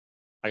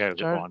I gotta get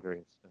Start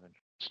laundry.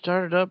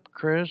 start it up,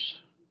 Chris.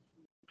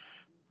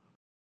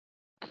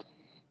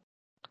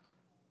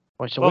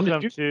 Wait, so when did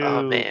Welcome you?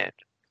 Oh to man.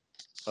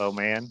 Oh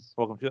Man.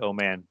 Welcome to Oh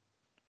Man,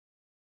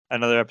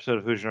 another episode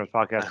of Hoosier Nerds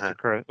Podcast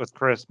Uh-huh. with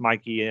Chris,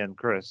 Mikey, and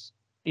Chris.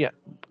 Yeah,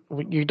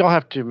 you don't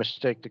have to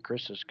mistake the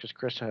Chris's because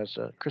Chris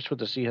with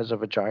the C has a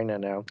vagina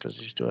now because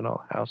he's doing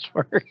all the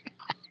housework.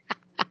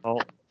 Well,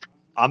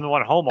 I'm the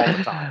one home all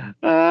the time.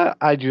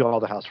 I do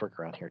all the housework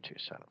around here too,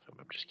 son of a.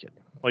 I'm just kidding.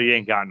 Well, you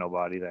ain't got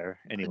nobody there,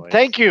 anyway.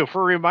 Thank you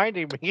for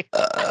reminding me.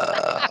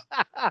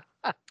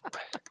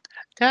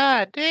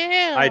 God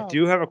damn. I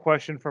do have a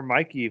question for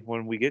Mikey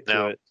when we get to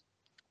No. it.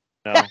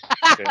 No,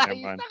 okay, never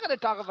He's mind. not going to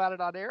talk about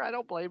it on air. I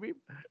don't blame him.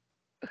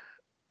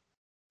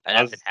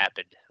 Nothing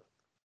happened.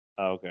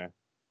 Oh, okay.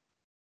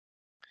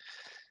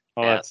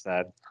 Oh, Yeah. that's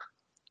sad.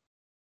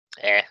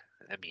 I'm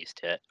used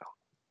to it.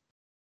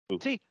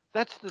 See,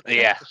 that's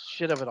the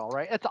shit of it all,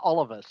 right? That's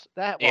all of us.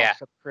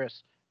 Except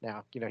Chris.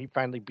 Now, he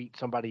finally beat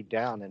somebody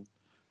down and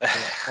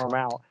form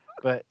out.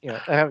 But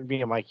having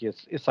me and Mikey,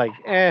 it's like,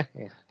 it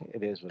is what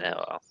it is.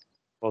 Well.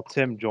 Well,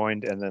 Tim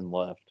joined and then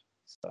left,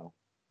 so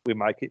we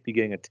might be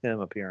getting a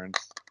Tim appearance.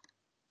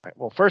 All right,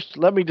 well, first,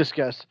 let me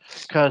discuss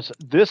because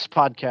this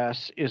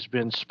podcast has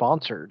been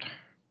sponsored.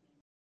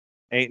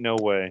 Ain't no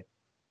way.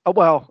 Oh,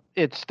 well,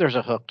 there's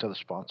a hook to the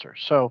sponsor.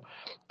 So,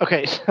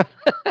 okay,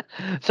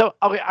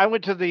 I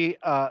went to the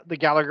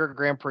Gallagher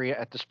Grand Prix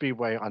at the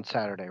Speedway on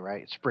Saturday,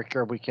 right? It's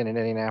Brickyard weekend in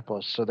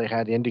Indianapolis, so they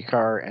had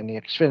IndyCar and the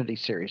Xfinity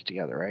Series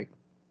together, right?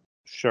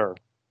 Sure.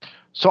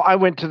 So I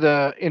went to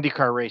the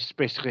IndyCar race,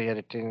 basically at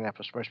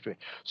Indianapolis Motor Speedway.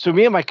 So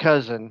me and my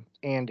cousin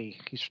Andy,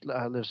 he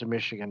lives in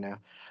Michigan now.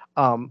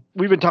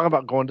 We've been talking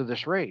about going to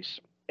this race,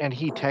 and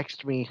he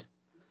texted me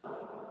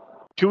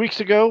 2 weeks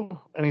ago,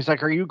 and he's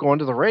like, "Are you going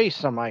to the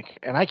race?" I'm like,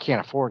 and I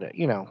can't afford it,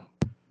 I'm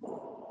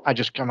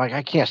like,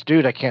 I can't,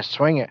 dude, I can't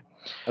swing it.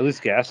 At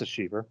least gas is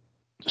cheaper.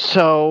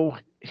 So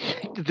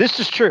this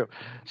is true.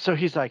 So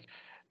he's like,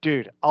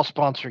 dude, I'll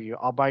sponsor you.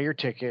 I'll buy your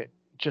ticket.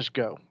 Just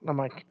go. I'm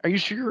like, are you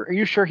sure? Are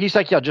you sure? He's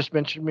like, yeah, just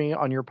mention me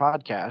on your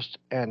podcast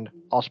and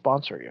I'll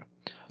sponsor you.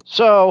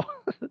 So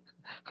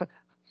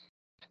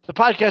the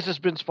podcast has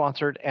been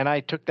sponsored, and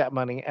I took that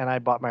money and I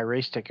bought my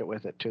race ticket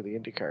with it to the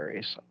IndyCar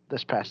race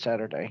this past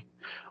Saturday.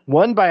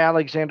 Won by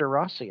Alexander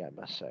Rossi, I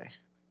must say.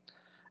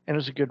 And it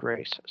was a good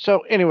race.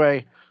 So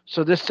anyway,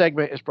 this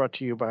segment is brought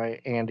to you by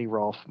Andy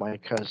Rolfe, my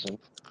cousin.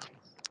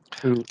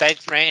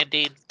 Thanks,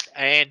 Randy.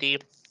 Andy.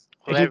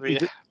 Whoever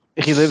you.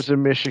 He lives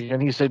in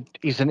Michigan. He's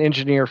an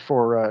engineer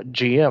for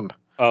GM.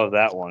 Oh,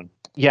 that one.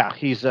 Yeah,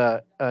 he's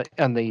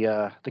in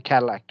the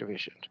Cadillac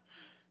division.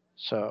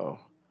 So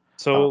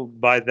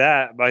by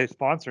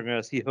sponsoring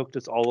us, he hooked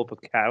us all up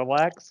with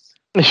Cadillacs.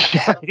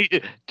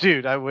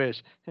 Dude, I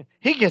wish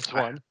he gets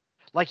one.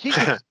 Like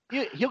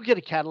he'll get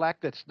a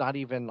Cadillac that's not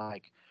even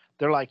like,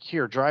 they're like,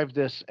 here, drive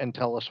this and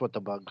tell us what the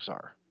bugs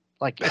are.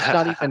 Like, it's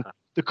not even,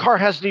 the car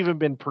hasn't even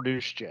been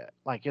produced yet.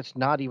 Like, it's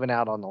not even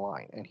out on the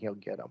line, and he'll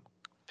get them.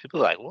 People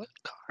are like, what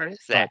car is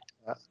that?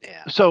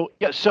 Yeah. So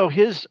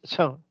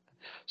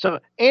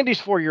Andy's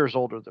 4 years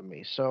older than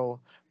me.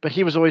 But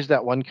he was always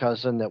that one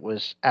cousin that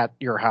was at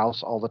your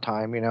house all the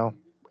time,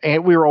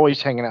 and we were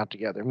always hanging out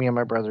together. Me and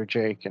my brother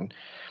Jake and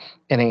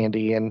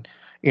Andy, and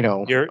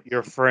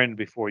your friend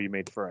before you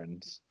made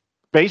friends.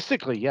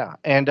 Basically, yeah.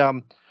 And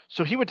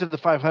so he went to the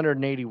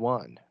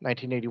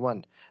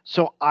 1981.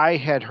 So I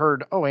had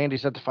heard, oh,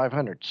 Andy's at the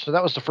 500. So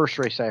that was the first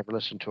race I ever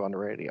listened to on the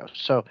radio.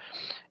 So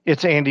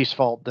it's Andy's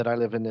fault that I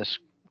live in this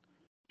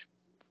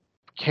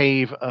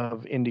cave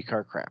of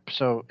IndyCar crap.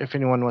 So if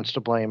anyone wants to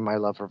blame my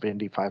love of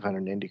Indy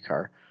 500 and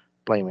IndyCar,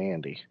 blame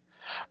Andy.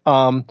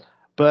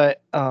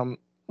 But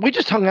we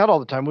just hung out all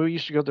the time. We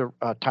used to go to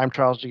time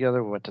trials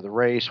together. We went to the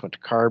race, went to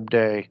Carb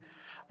Day.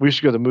 We used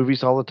to go to the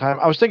movies all the time.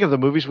 I was thinking of the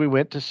movies we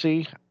went to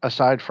see,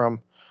 aside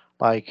from,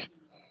 like,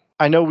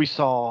 I know we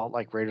saw,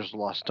 like, Raiders of the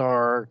Lost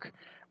Ark,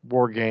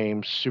 War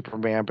Games,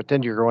 Superman, but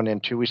then you're going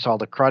into, we saw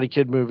the Karate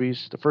Kid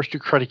movies, the first two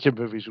Karate Kid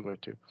movies we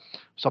went to.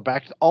 So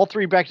all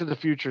three Back to the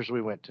Futures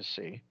we went to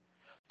see.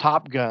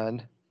 Top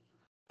Gun,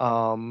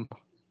 and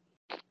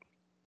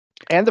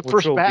the Which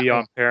first will Batman. be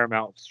on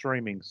Paramount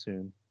streaming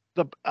soon.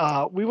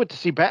 We went to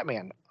see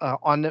Batman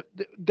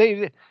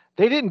they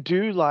didn't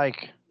do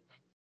like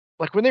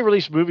when they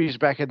released movies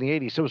back in the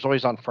 80s, it was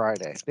always on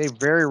Friday. They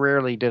very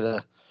rarely did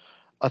a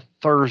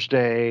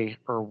Thursday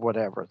or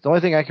whatever. The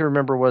only thing I can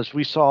remember was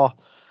we saw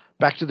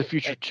Back to the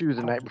Future 2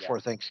 the night before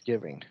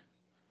Thanksgiving.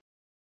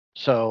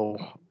 So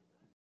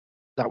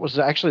that was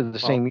actually the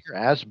same year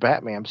as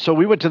Batman. So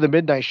we went to the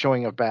midnight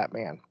showing of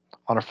Batman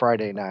on a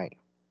Friday night.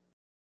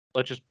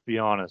 Let's just be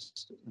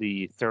honest.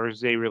 The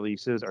Thursday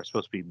releases are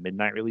supposed to be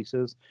midnight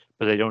releases,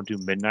 but they don't do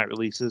midnight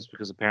releases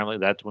because apparently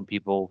that's when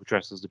people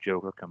dressed as the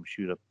Joker come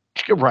shoot up.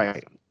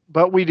 Right.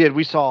 But we did.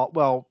 We saw,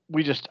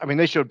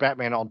 they showed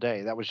Batman all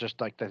day. That was just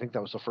like, I think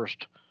that was the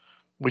first.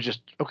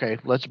 Okay,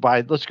 let's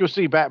go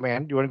see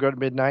Batman. Do you want to go to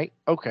midnight?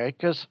 Okay,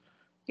 because,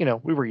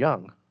 we were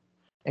young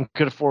and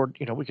could afford,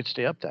 we could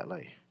stay up that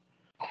late.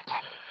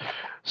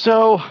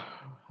 So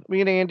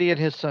me and Andy and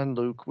his son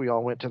Luke, we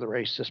all went to the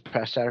race this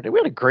past Saturday. We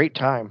had a great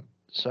time.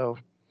 So,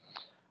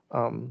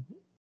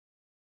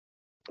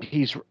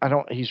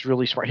 he's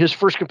really smart. His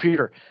first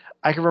computer,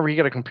 I can remember he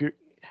got a computer.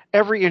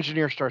 Every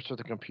engineer starts with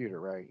a computer,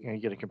 right? You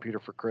get a computer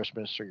for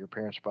Christmas, or your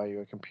parents buy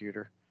you a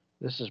computer.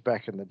 This is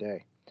back in the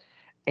day.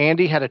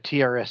 Andy had a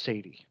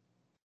TRS-80,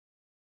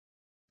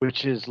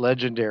 which is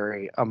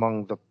legendary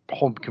among the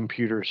home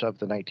computers of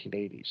the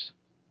 1980s.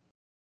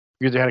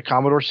 You either had a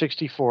Commodore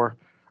 64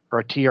 or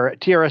a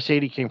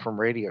TRS-80 came from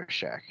Radio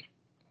Shack,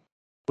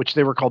 which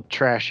they were called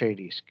Trash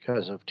 80s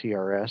because of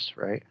TRS,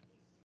 right?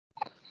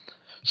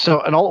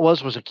 So, and all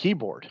it was a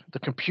keyboard. The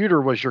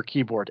computer was your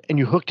keyboard, and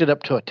you hooked it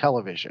up to a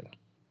television,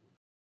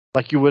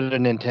 like you would a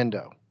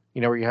Nintendo.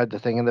 Where you had the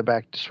thing in the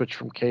back to switch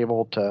from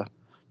cable to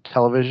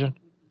television.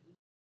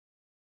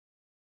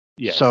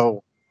 Yes.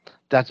 So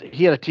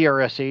he had a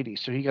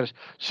TRS-80.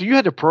 So you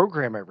had to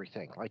program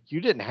everything. Like you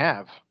didn't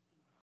have,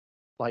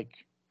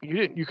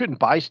 you couldn't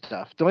buy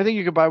stuff. The only thing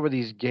you could buy were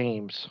these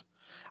games.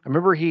 I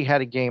remember he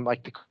had a game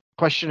like the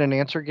question and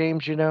answer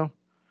games.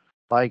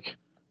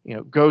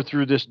 Go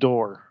through this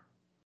door.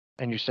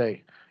 And you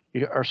say,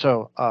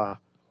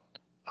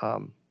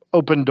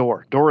 open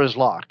door. Door is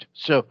locked.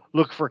 So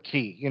look for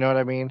key. You know what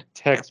I mean?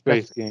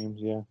 Text-based games,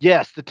 yeah.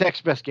 Yes, the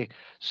text-based game.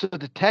 So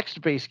the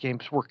text-based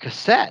games were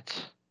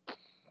cassettes.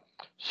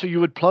 So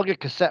you would plug a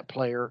cassette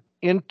player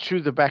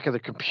into the back of the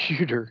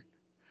computer,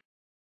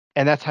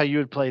 and that's how you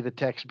would play the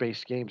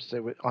text-based games.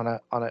 It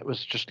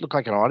was just looked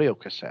like an audio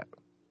cassette,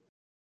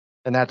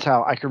 and that's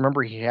how I can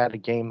remember he had a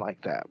game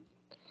like that.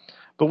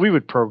 But we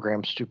would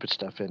program stupid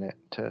stuff in it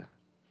to.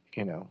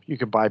 You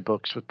could buy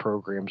books with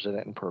programs in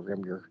it and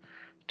program your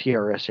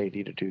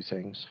TRS-80 to do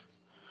things.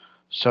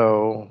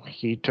 So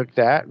he took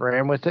that,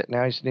 ran with it.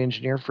 Now he's an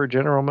engineer for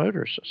General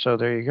Motors. So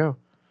there you go.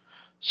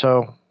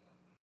 So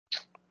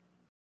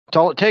that's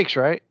all it takes,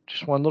 right?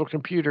 Just one little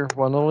computer,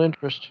 one little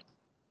interest.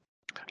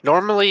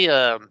 Normally,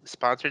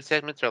 sponsored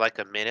segments are like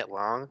a minute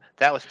long.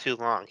 That was too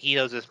long. He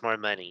owes us more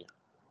money.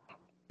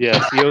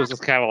 Yes, he owes us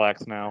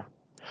Cadillacs now.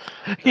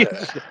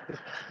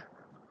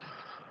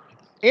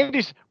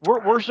 Andy's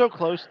we're so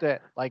close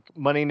that like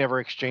money never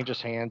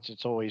exchanges hands.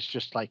 It's always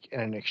just like in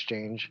an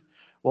exchange.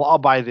 Well, I'll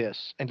buy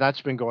this, and that's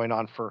been going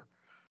on for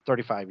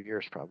 35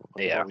 years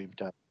probably. Yeah, what we've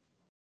done.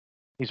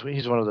 He's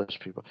one of those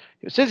people.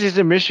 Since he's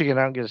in Michigan,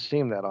 I don't get to see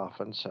him that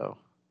often. So,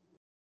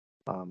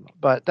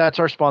 but that's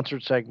our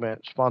sponsored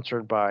segment,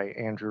 sponsored by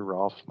Andrew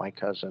Rolfe, my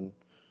cousin,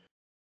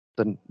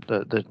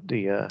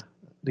 the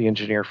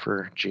engineer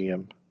for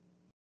GM.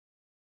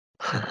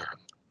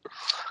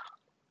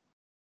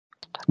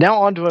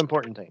 Now on to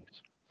important things.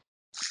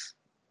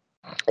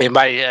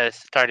 Anybody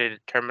started a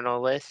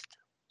terminal list?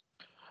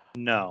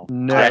 No.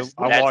 I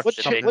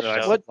watched something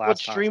what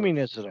streaming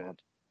is it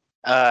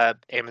on?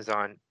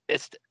 Amazon.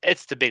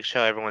 It's the big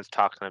show everyone's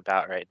talking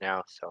about right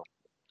now. So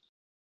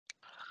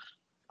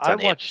I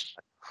watched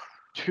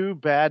 2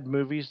 bad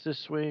movies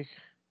this week.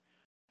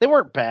 They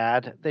weren't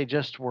bad. They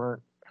just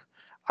weren't.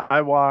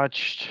 I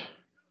watched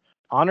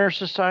Honor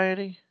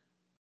Society.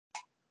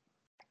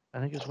 I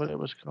think is what it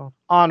was called.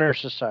 Honor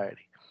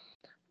Society.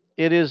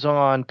 It is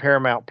on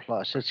Paramount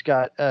Plus. It's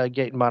got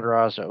Gaten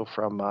Matarazzo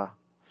from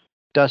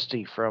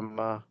Dusty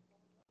from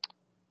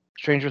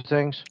Stranger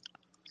Things.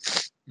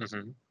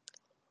 Mm-hmm.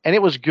 And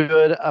it was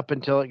good up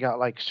until it got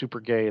like super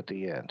gay at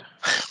the end.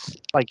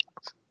 Like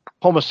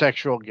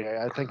homosexual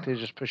gay. I think they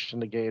just pushed in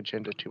the gay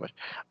agenda too much.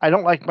 I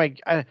don't like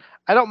I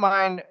don't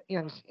mind,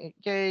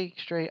 gay,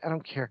 straight, I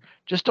don't care.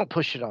 Just don't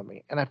push it on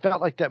me. And I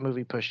felt like that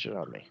movie pushed it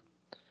on me.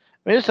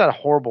 I mean, it's not a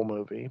horrible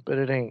movie, but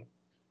it ain't.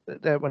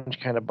 That one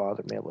kind of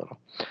bothered me a little.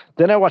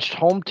 Then I watched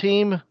Home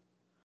Team,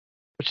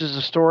 which is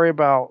a story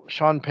about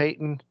Sean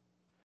Payton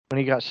when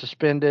he got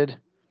suspended.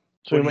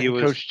 So he went and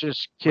coached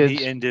his kids.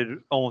 He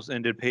almost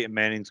ended Peyton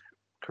Manning's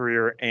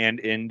career and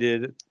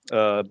ended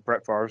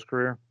Brett Favre's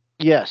career.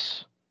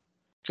 Yes,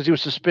 because he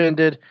was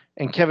suspended,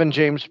 and Kevin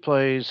James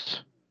plays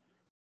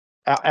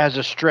as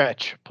a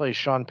stretch, plays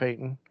Sean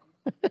Payton.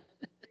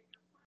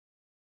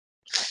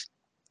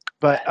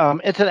 But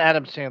it's an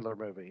Adam Sandler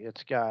movie.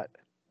 It's got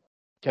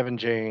Kevin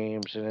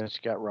James, and it's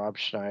got Rob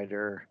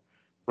Schneider.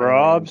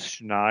 Ken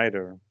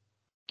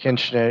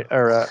Schneider,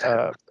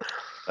 or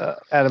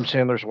Adam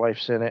Sandler's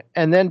wife's in it.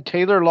 And then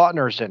Taylor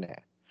Lautner's in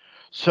it.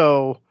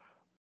 So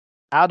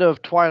out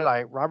of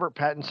Twilight, Robert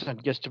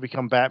Pattinson gets to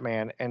become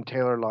Batman, and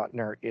Taylor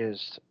Lautner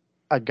is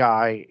a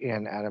guy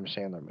in Adam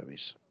Sandler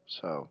movies.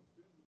 So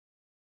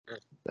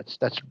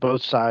that's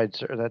both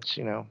sides, or that's,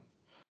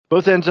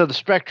 both ends of the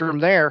spectrum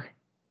there.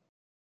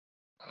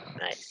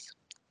 Nice.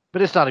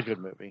 But it's not a good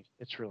movie.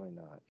 It's really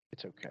not.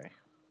 It's okay.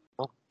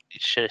 Well, you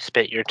should have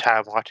spent your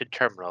time watching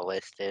Terminal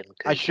List then.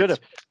 I should have.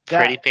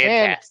 Pretty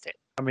fantastic.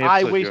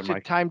 I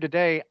wasted time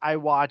today. I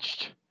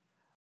watched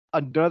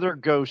another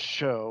ghost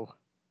show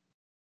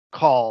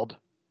called,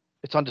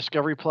 it's on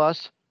Discovery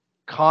Plus,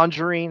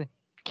 Conjuring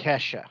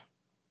Kesha.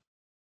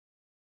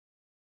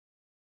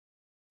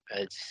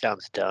 It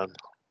sounds dumb.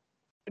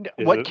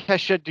 What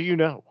Kesha do you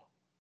know?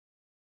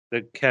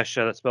 The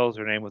Kesha that spells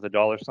her name with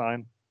a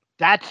 $sign.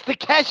 That's the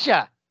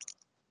Kesha.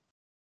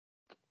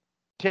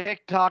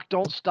 TikTok,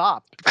 don't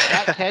stop.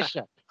 That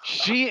Kesha.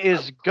 She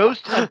is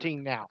ghost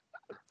hunting now.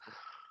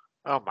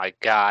 Oh my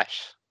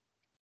gosh.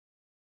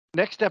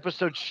 Next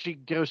episode, she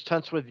ghost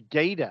hunts with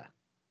Gata.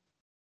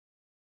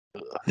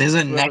 There's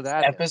a Whoever next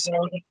that is.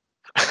 episode.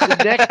 The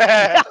next,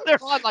 yeah, they're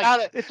on how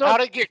like to, it's how on.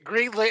 to get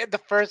greenlit in the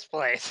first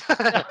place.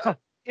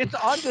 It's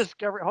on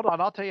Discovery. Hold on,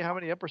 I'll tell you how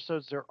many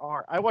episodes there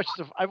are. I watched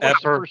the Ever.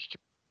 first.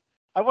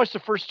 I watched the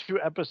first 2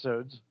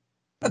 episodes.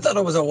 I thought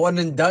it was a one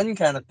and done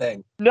kind of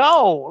thing.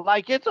 No,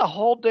 like it's a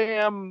whole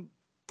damn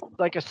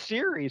like a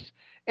series,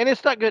 and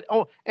it's not good.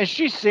 Oh, and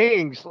she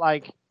sings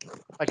like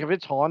if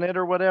it's haunted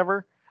or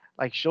whatever,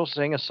 like she'll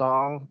sing a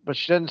song, but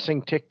she doesn't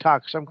sing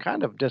TikTok. So I'm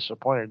kind of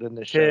disappointed in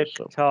this show.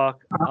 So.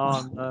 TikTok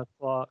on the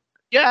clock.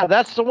 Yeah,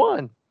 that's the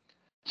one.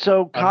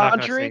 So I'm not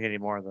gonna Conjuring sing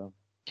anymore though.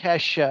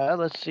 Kesha.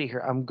 Let's see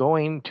here. I'm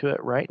going to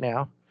it right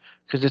now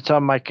because it's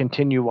on my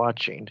continue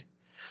watching.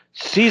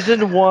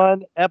 Season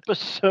 1,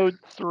 episode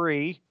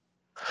 3.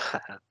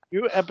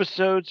 2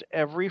 episodes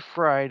every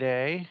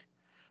Friday.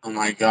 Oh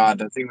my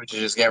god! I think we should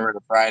just get rid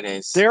of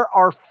Fridays. There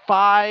are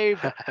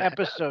 5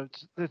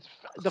 episodes. The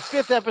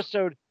 5th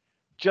episode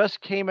just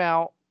came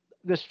out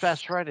this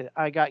past Friday.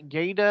 I got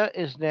Gata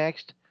is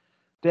next.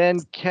 Then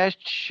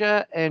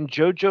Kesha and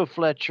JoJo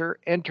Fletcher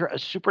enter a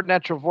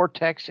supernatural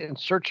vortex in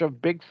search of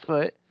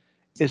Bigfoot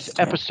is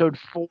episode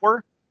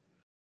 4.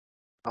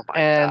 Oh my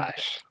And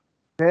gosh.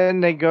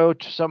 then they go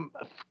to some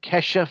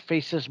Kesha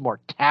faces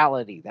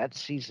mortality.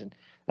 That's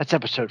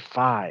episode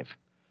 5.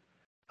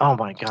 Oh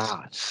my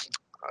god.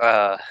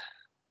 All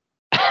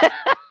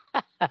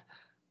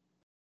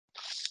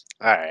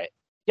right.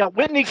 Yeah,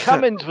 Whitney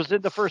Cummings was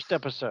in the first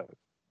episode.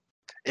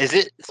 Is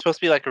it supposed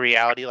to be like a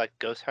reality, like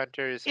Ghost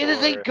Hunters? It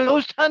is a or-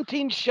 ghost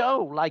hunting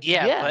show. Like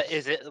Yeah, yes. but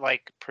is it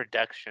like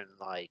production?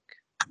 Like,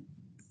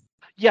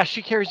 Yeah,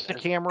 she carries the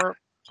camera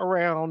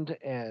around,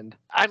 and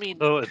I mean,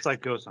 So it's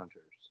like Ghost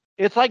Hunters.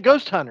 it's like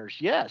Ghost Hunters.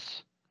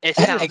 Yes. it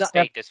is sounds except-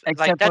 fake.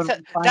 Like except that's when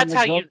we find that's the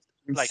how ghost, you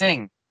we like-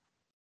 sing.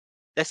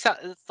 it's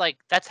like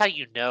that's how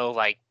you know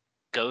like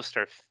ghosts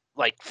are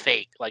like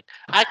fake. Like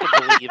I could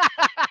believe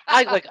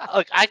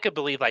I could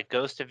believe like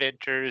Ghost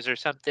Adventures or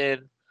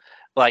something.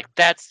 Like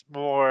that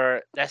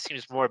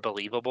seems more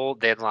believable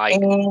than like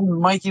And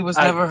Mikey was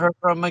I- never heard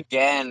from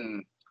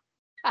again.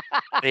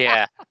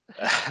 yeah.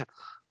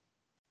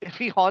 If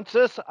he haunts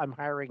us, I'm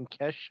hiring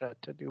Kesha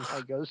to do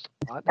my ghost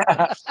haunt.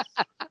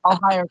 I'll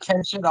hire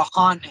Kesha to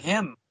haunt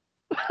him.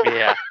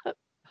 Yeah.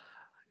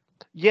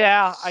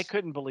 Yeah, I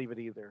couldn't believe it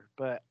either,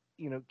 but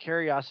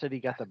curiosity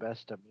got the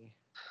best of me.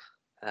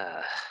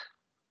 Yeah.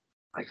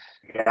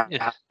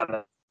 Yeah.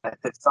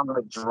 Some of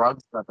the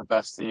drugs got the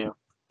best of you.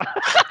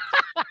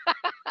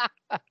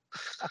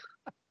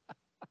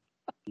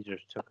 He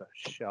just took a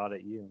shot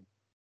at you.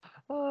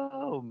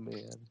 Oh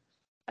man,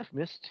 I've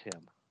missed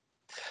him.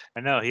 I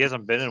know he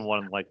hasn't been in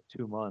one in like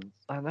 2 months.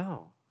 I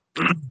know.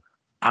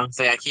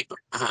 Honestly, I keep.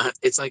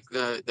 It's like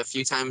the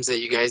few times that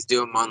you guys do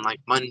them on like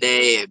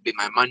Monday, it'd be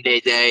my Monday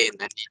day, and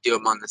then you do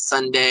them on the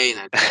Sunday, and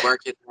I'd be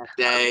working that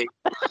day.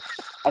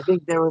 I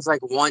think there was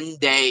like one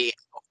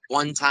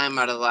time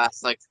out of the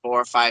last like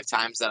 4 or 5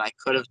 times that I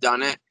could have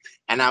done it,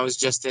 and I was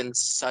just in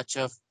such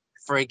a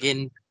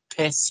friggin'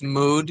 piss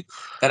mood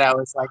that I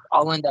was like,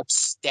 I'll end up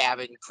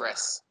stabbing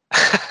Chris.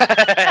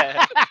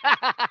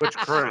 Which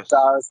Chris? So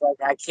I was like,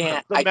 I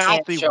can't The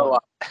mouthy show one.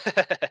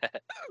 up.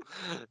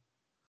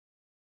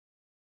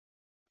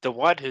 The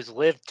one who's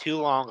lived too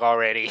long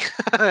already.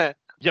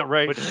 Yeah,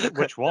 right.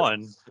 Which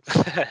one?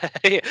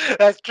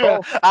 That's true.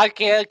 Oh. I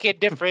can't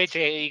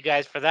differentiate you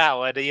guys for that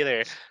one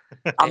either.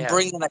 I'm Yeah.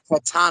 bringing a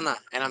katana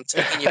and I'm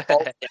taking you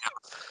both down.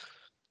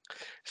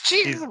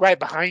 She's He's- right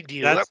behind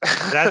you.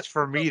 That's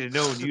for me to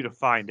know and you to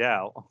find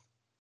out.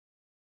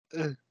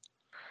 Too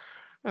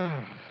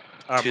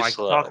Mike,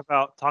 slow. talk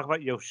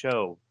about your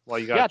show while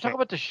you got. Yeah, a talk chance,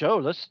 about the show.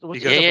 Let's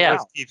because Yeah.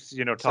 Chris keeps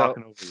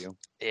talking over you.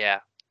 Yeah.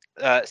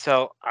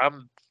 So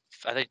I'm,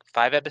 I think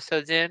 5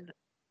 episodes in,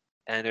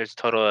 and there's a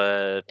total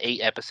of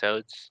 8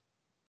 episodes,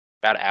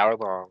 about an hour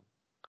long.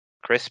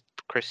 Chris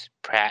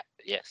Pratt,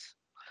 yes.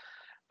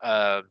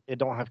 It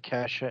don't have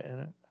Kesha in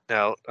it.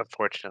 No,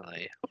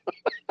 unfortunately.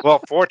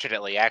 Well,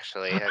 fortunately,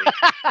 actually. I mean,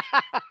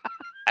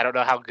 I don't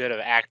know how good of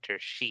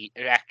actress she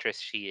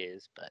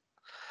is, but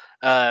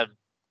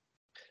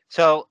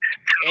so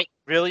it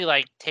really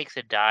like takes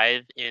a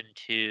dive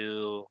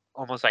into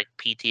almost like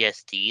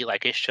PTSD.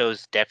 Like it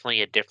shows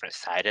definitely a different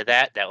side of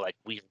that like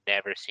we've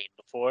never seen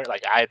before.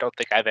 Like I don't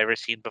think I've ever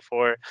seen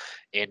before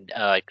in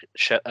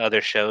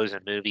other shows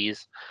and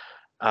movies.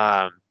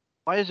 Why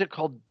is it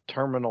called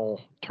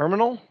Terminal?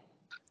 Terminal?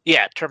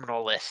 Yeah,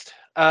 Terminal List.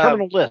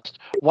 Terminal List.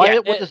 Why? yeah,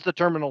 What is the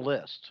Terminal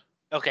List?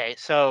 Okay,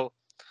 so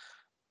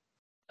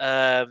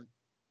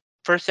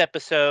first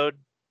episode,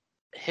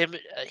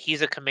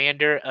 he's a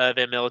commander of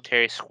a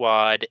military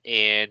squad,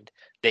 and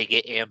they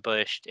get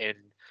ambushed, and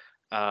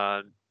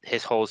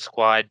his whole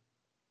squad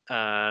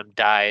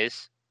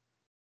dies,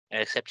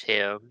 except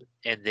him.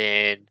 And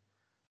then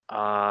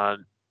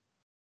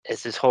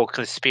it's this whole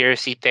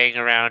conspiracy thing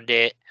around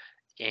it,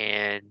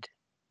 and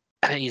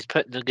he's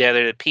putting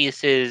together the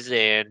pieces,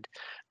 and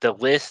the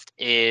list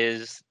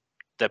is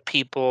the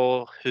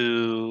people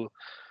who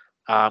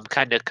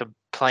kind of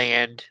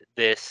planned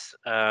this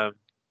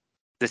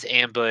this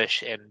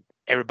ambush and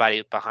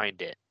everybody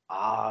behind it.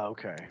 Ah,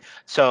 okay.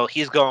 So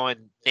he's going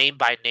name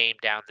by name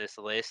down this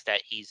list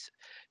that he's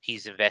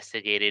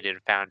investigated and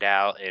found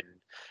out, and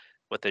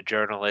with the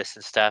journalists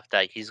and stuff,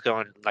 that he's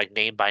going like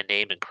name by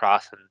name and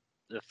crossing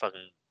the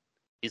fucking.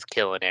 He's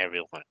killing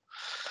everyone.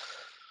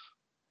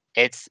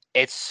 It's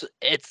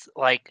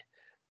like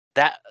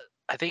that.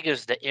 I think it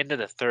was the end of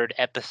the third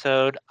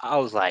episode. I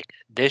was like,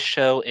 this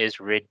show is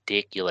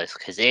ridiculous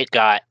because it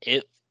got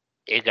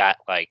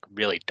like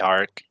really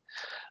dark,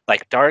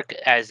 like dark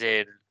as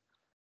in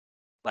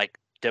like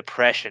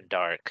depression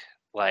dark,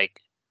 like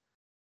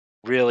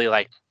really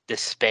like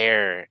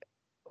despair.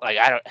 Like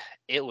I don't.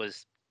 It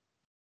was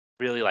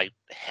really like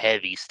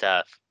heavy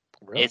stuff.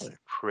 Really? It's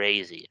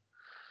crazy.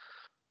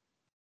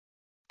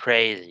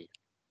 Crazy.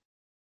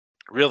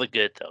 Really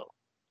good though.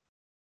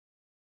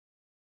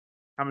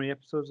 How many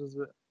episodes is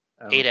it?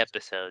 8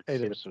 episodes.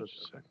 8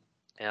 episodes.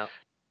 Yeah.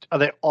 Are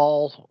they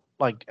all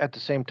like at the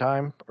same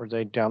time, or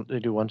they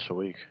do once a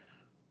week?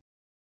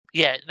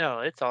 Yeah,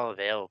 no, it's all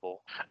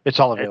available. It's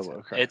all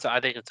available. Okay. It's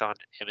I think it's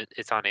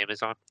on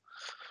Amazon.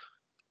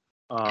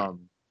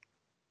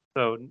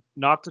 So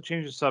not to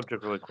change the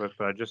subject really quick,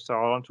 but I just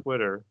saw on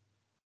Twitter,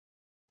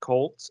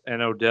 Colts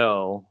and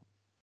Odell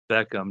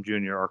Beckham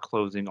Jr. are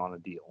closing on a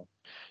deal.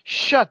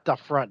 Shut the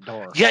front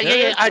door. Yeah.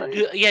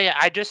 Seriously?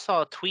 I just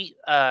saw a tweet.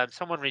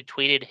 Someone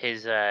retweeted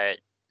his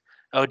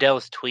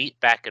Odell's tweet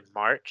back in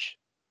March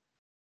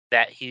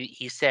that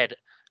he said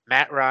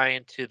Matt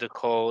Ryan to the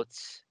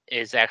Colts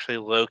is actually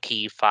low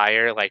key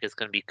fire. Like it's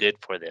going to be good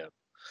for them.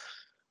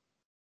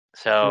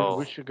 So Dude,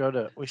 we should go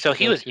to. so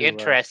he was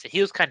interested. He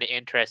was kind of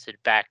interested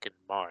back in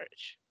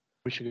March.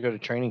 We should go to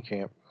training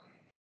camp.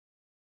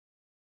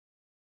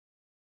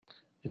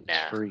 It's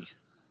Nah. free.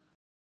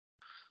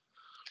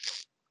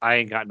 I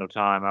ain't got no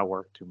time. I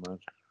work too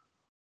much.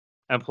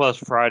 And plus,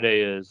 Friday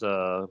is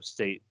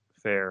state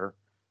fair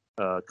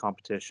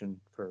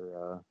competition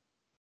for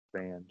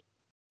band.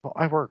 Well,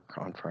 I work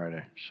on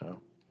Friday,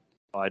 so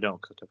Well, I don't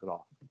because I took it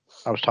off.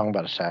 I was talking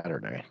about a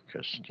Saturday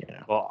because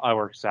Well, I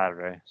work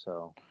Saturday,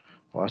 so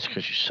well, that's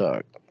because you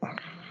suck.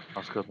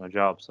 that's because my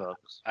job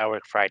sucks. I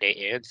work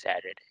Friday and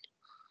Saturday.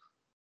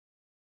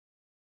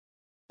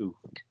 Ooh.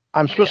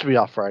 I'm supposed to be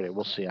off Friday.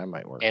 We'll see. I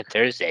might work. And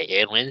Thursday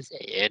and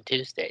Wednesday and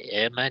Tuesday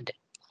and Monday.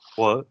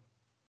 What?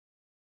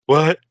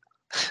 What?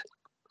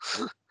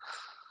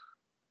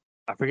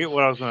 I forget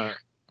what I was gonna.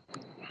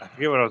 Are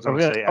we gonna,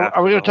 say.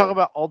 are we gonna talk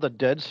about all the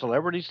dead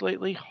celebrities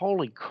lately?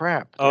 Holy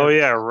crap! Oh they're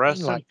yeah,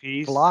 rest in like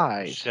peace,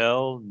 flies.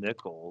 Michelle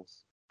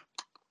Nichols.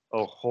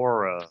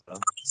 Ohora.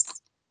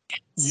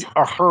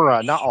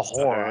 Ahura, not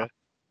Ahura.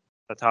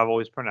 That's how I've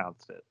always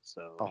pronounced it.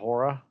 So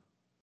Ahura.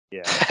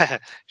 yeah,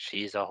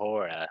 She's a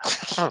horror.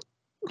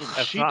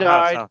 That's She not how it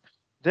died. sounds.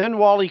 Then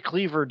Wally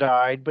Cleaver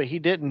died, but he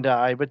didn't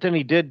die. But then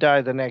he did die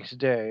the next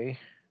day.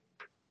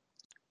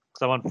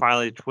 Someone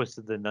finally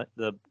twisted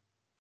the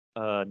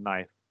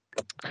knife.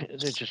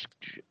 They just,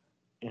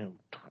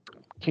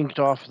 kinked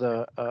off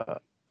the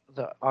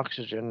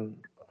oxygen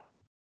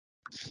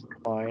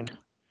line.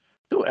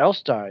 Who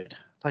else died?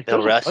 Like Bill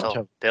there was a bunch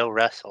Russell. Bill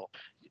Russell.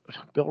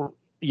 of Bill.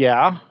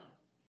 Yeah,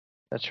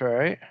 that's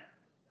right.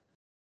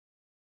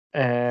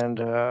 And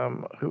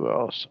who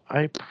else?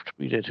 I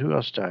tweeted. Who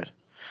else died?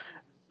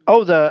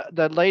 Oh,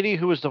 the lady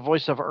who was the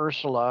voice of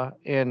Ursula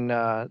in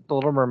The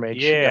Little Mermaid.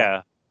 She died.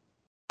 Yeah,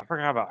 I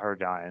forgot about her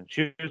dying.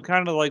 She was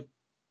kind of like,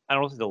 I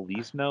don't know if the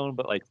least known,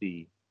 but like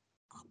the.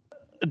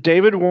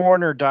 David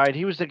Warner died.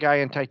 He was the guy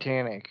in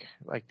Titanic,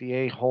 like the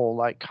a-hole,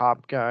 like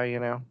cop guy,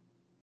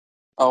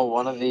 Oh,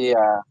 one of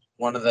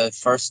the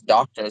first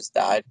doctors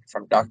died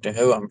from Doctor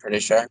Who. I'm pretty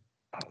sure.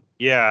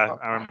 Yeah,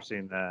 I remember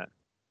seeing that.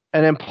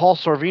 And then Paul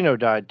Sorvino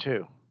died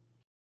too.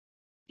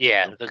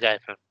 Yeah, the guy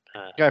from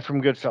Guy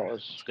from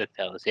Goodfellas.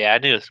 Goodfellas. Yeah, I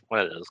knew it was one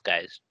of those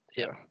guys.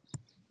 Yeah.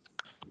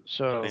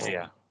 So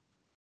Yeah.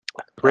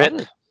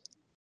 Rip.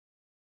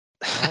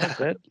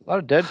 A lot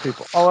of dead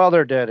people. Oh well,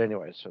 they're dead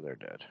anyway, so they're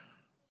dead.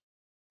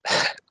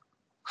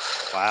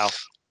 Wow.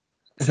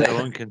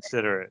 So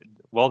inconsiderate.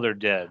 Well, they're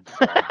dead.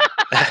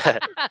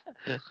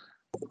 So.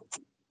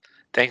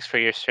 Thanks for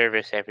your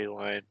service,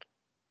 everyone.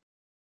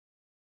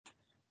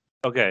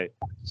 Okay,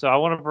 so I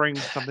want to bring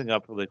something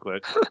up really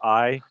quick.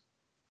 I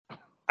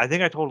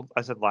think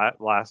I said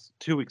last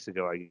 2 weeks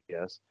ago, I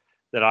guess,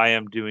 that I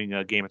am doing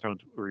a Game of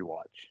Thrones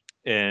rewatch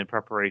in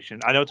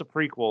preparation. I know it's a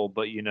prequel,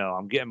 but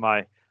I'm getting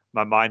my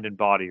mind and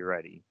body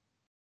ready.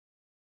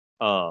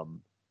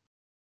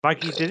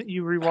 Mikey, didn't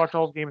you rewatch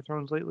all of Game of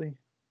Thrones lately?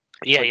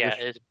 Yeah.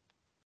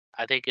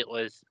 I think it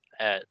was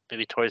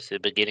maybe towards the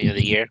beginning of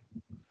the year.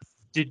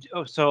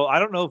 So I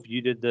don't know if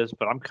you did this,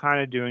 but I'm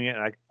kind of doing it,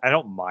 and I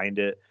don't mind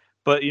it.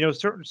 But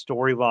certain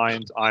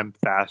storylines I'm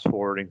fast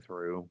forwarding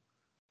through,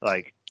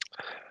 like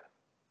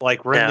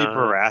Renly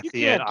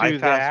Baratheon. I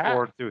fast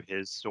forward through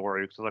his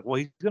story because well,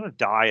 he's gonna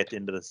die at the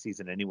end of the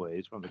season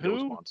anyways from the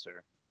Ghost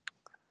Monster.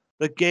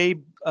 The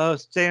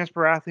Stannis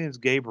Baratheon's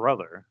gay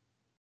brother.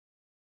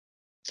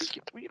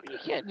 You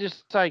can't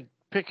just like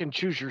pick and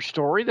choose your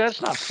story.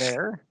 That's not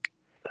fair.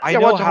 I Yeah,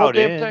 know watch the how whole it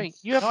damn ends. thing.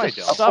 You have No, to I don't.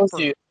 I'll post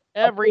suffer you-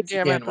 every I'll post you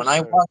damn again.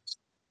 episode.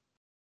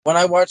 When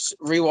I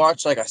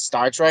rewatch like a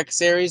Star Trek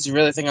series, you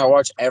really think I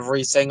watch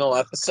every single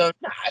episode?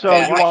 Nah, I So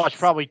bet you I- watch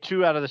probably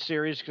 2 out of the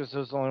series because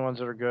those are the only ones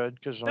that are good.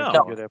 Because there's only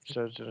No. 2 good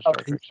episodes in a Star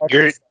Trek series.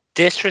 You're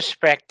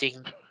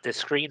disrespecting the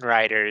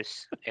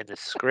screenwriters and the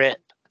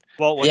script.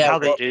 Well, with Yeah, how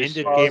they well,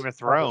 ended well, Game of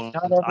Thrones,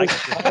 not every- I can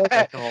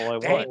disrespect them all I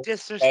They want.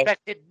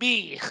 disrespected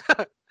me.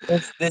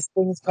 this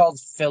thing's called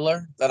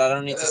filler that I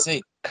don't need to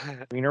see.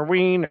 Wiener,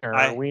 wiener,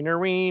 I- wiener,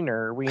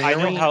 wiener, wiener. I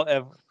know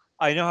wiener.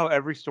 I know how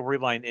every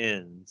storyline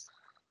ends,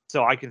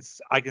 so I can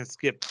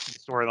skip the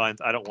storylines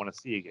I don't want to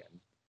see again.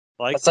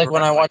 It's like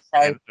when I watch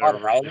Harry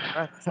Potter. I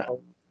Sansa. end up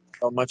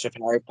so much of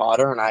Harry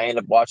Potter, and I end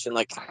up watching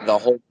like the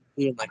whole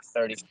movie in like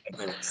 35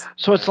 minutes.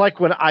 So it's like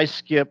when I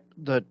skip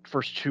the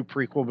first 2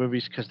 prequel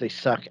movies because they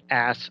suck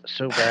ass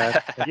so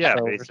bad. It's Yeah,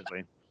 so-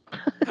 basically.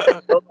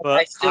 I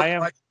But still I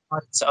am watch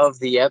parts of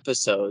the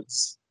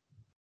episodes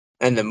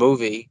and the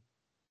movie.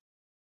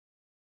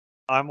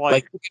 I'm Like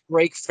like you could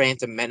break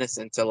Phantom Menace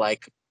into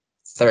like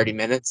 30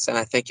 minutes, and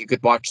I think you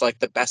could watch like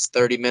the best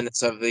 30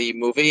 minutes of the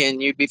movie,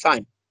 and you'd be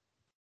fine.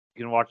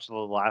 you can watch the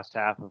last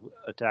half of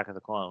Attack of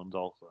the Clones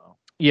also.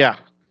 Yeah.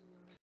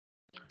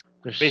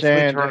 There's Basically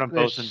sand, turn them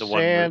both there's into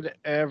one sand movie.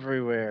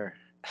 everywhere,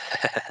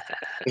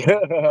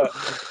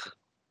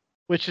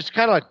 which is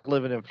kind of like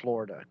living in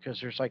Florida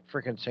because there's like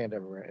freaking sand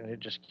everywhere and it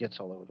just gets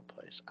all over the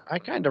place. I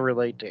kind of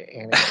relate to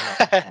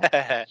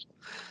Anakin.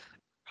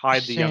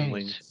 Hide the Sand.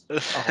 younglings.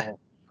 Oh,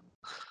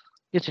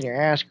 gets in your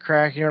ass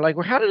crack, and you're like,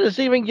 well, how did this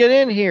even get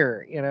in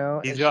here? You know,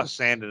 He's it's got just-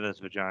 sand in his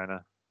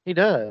vagina. He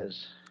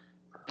does.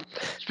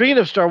 Speaking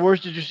of Star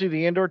Wars, did you see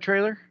the Andor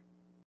trailer?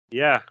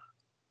 Yeah.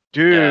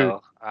 Dude,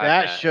 No, I'm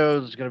that not.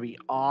 show's gonna be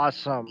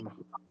awesome.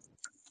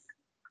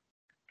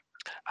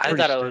 I pretty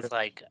thought it was stupid.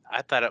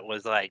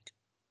 like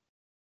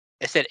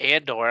it said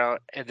Andor,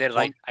 and then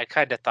like I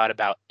kind of thought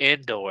about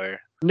Indoor.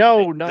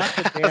 No, not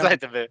the I was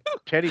damn like,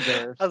 teddy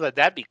bears. I was like,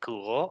 that'd be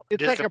cool. It's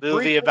Just like a a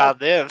movie prequel. about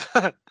them.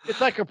 It's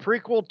like a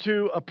prequel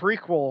to a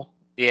prequel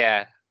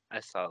Yeah, I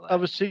saw that.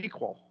 of a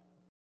sequel.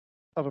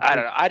 Of a I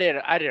don't prequel.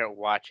 know. I didn't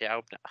watch it.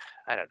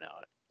 I don't know.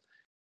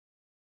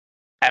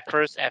 At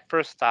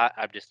first thought,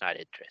 I'm just not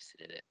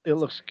interested in it. It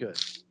looks good.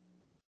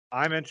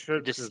 I'm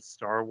interested Just- in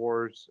Star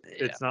Wars.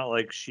 Yeah. It's not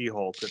like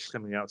She-Hulk that's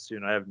coming out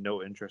soon. I have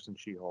no interest in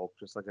She-Hulk,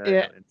 just like I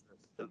Yeah. have no interest.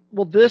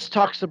 Well, this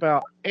talks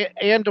about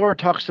Andor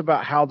talks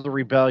about how the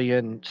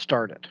rebellion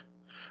started.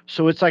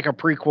 So it's like a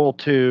prequel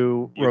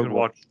to You Rogue can One.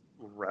 watch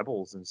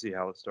Rebels and see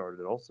how it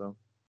started also.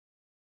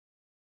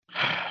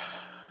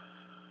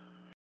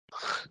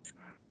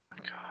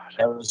 God.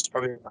 That was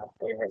probably my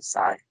favorite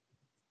side.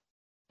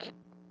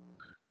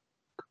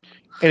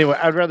 Anyway,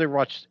 I'd rather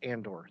watch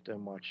Andor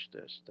than watch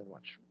this. Than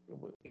watch,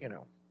 you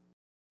know.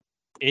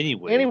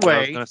 Anyway, what I was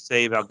Anyway. going to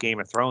say about Game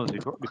of Thrones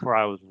before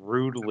I was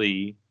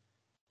rudely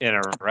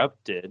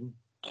interrupted.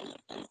 I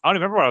don't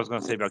remember what I was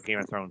going to say about Game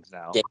of Thrones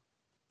now. Yeah.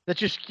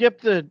 That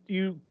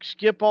you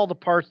skip all the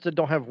parts that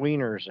don't have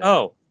wieners in.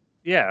 Oh,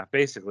 yeah,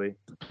 basically.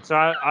 So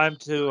I'm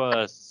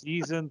to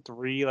season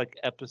 3, like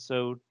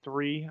episode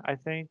 3, I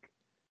think.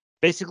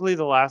 Basically,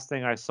 the last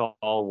thing I saw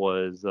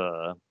was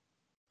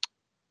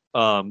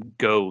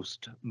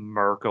Ghost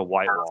murk a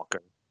White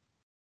Walker.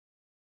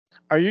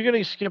 Are you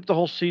going to skip the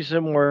whole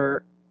season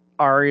where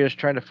Arya is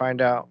trying to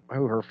find out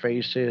who her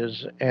face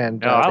is, and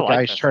No, I the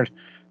like guy's that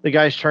the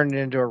guy's turning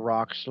into a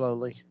rock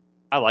slowly?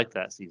 I like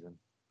that season.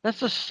 That's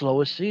the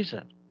slowest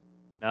season.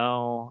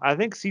 No, I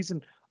think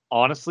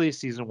honestly,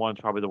 season 1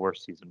 is probably the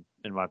worst season,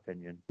 in my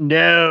opinion.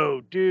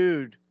 No,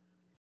 dude.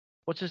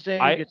 What's his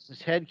name? I- He gets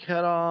his head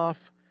cut off.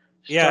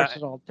 Yeah. Starts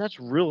it all. That's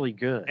really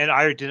good. And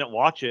I didn't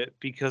watch it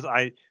because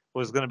I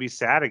was going to be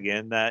sad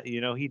again that,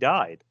 he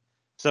died.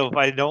 So if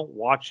I don't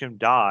watch him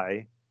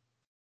die,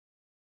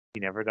 he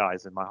never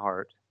dies in my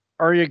heart.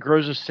 Arya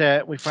grows a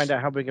set. We find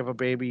out how big of a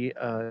baby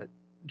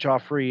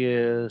Joffrey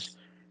is,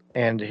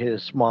 and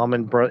his mom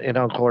and and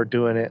uncle are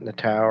doing it in the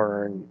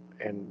tower, and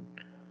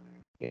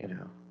until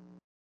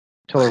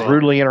they're Well,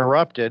 rudely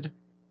interrupted.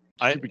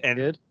 I- Stupid and-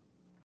 kid.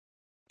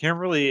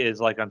 Kimberly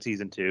is like on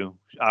season 2.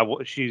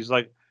 She's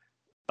like,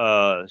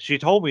 she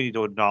told me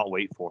to not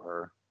wait for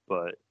her,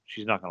 but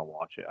she's not going to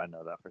watch it. I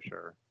know that for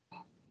sure.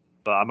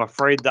 But I'm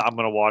afraid that I'm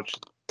going to watch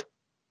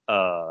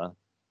the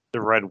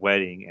Red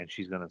Wedding, and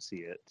she's going to see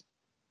it.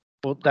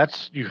 Well,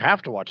 you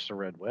have to watch the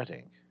Red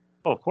Wedding.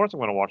 Oh, of course I'm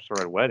going to watch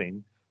the Red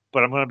Wedding,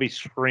 but I'm going to be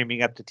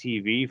screaming at the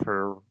TV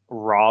for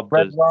Rob.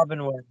 Red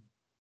Robin was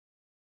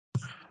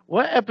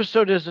What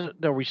episode is it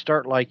that we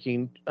start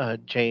liking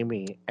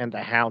Jamie and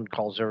the Hound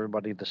calls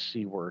everybody the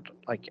C word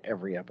like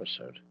every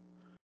episode?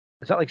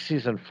 Is that like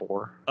season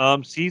 4?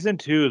 Season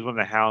 2 is when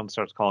the Hound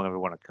starts calling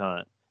everyone a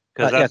cunt,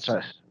 because Yeah,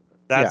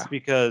 that's yeah.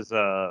 because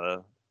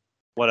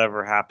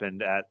whatever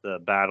happened at the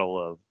Battle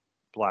of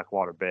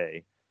Blackwater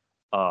Bay.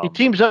 He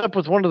teams up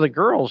with one of the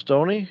girls,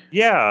 don't he?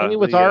 Yeah, Ain't he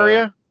with the,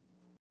 Arya?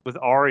 with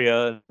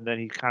Arya, and then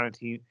he kind of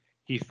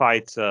he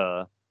fights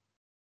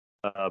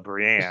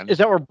Brienne. Is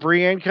that where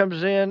Brienne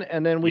comes in,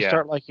 and then we Yeah.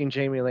 start liking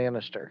Jamie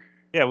Lannister?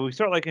 Yeah, we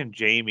start liking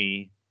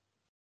Jamie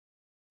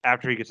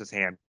after he gets his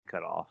hand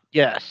cut off.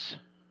 Yes.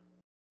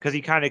 Because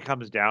he kind of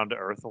comes down to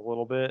earth a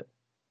little bit.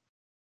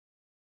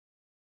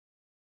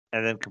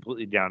 And then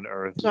completely down to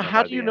earth. So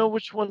how by do the you know end.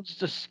 which ones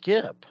to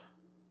skip?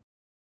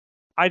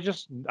 I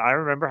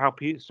remember how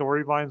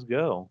storylines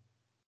go.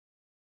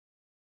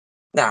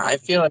 Nah, I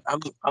feel like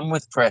I'm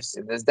with Chris.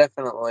 There's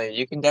definitely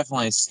you can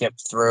definitely skip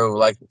through.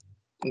 Like,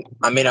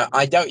 I mean,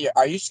 I doubt you.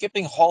 Are you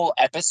skipping whole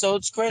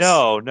episodes, Chris?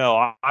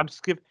 No, I'm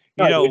skipping.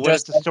 You No, know, you're when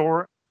just it's a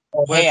story.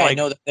 Oh, When hey, it's I like,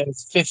 know that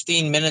there's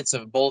 15 minutes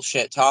of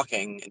bullshit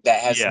talking that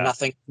has Yeah.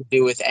 nothing to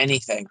do with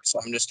anything, so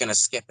I'm just gonna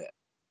skip it.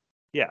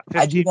 yeah,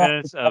 I do 15 that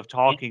minutes of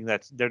talking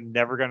they're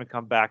never going to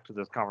come back to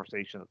this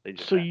conversation that they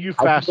just So had. you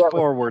I do fast that with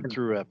forward anime.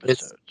 through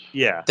It's- episodes.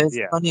 Yeah, There's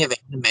yeah. plenty of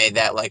anime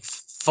that like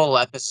full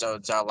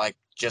episodes are like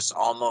just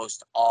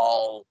almost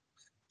all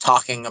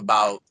talking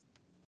about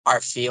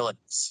our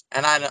feelings,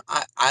 and I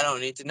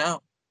don't need to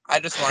know. I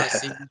just want to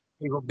see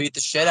people beat the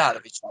shit out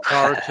of each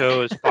other.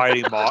 Naruto is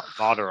fighting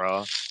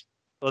Madara.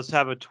 Let's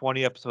have a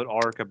 20 episode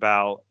arc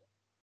about,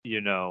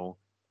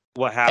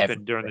 what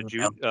happened during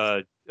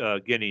the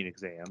Guinean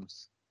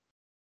exams.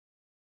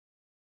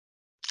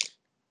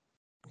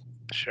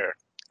 Sure.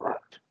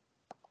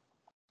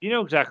 You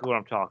know exactly what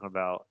I'm talking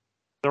about.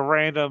 The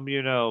random,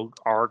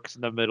 arcs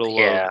in the middle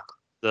Yeah.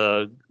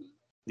 of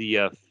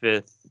the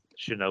fifth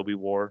Shinobi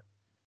War.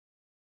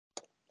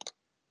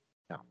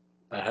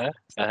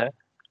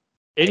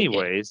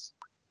 Anyways,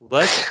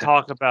 let's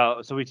talk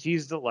about. So we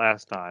teased it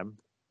last time.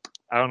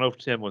 I don't know if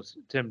Tim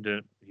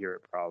didn't hear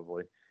it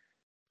probably.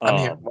 I'm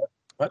here.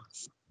 What?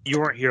 You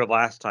weren't here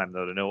last time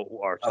though to know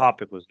what our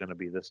topic was going to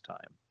be this time.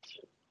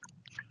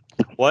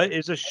 What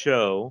is a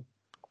show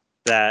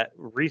that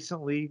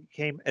recently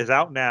is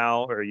out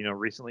now or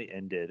recently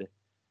ended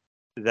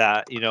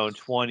that in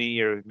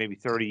 20 or maybe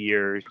 30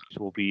 years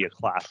will be a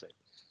classic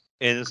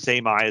in the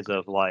same eyes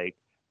of like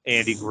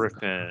Andy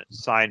Griffin,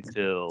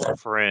 Seinfeld,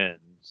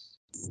 Friends,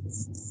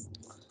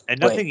 and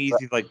nothing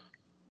easy like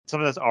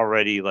something that's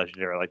already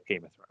legendary like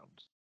Game of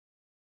Thrones.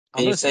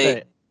 I'm gonna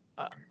say,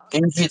 Can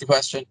you repeat the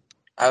question?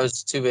 I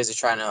was too busy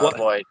trying to What?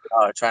 avoid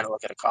trying to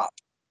look at a cop.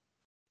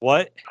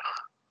 What?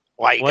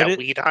 Why you What got it-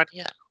 weed on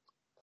you?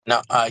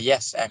 No,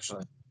 yes,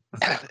 actually.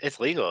 It's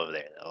legal over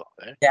there though.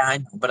 Right? Yeah, I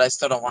know, but I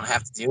still don't want to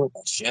have to deal with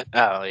that shit.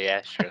 Oh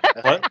yeah, sure.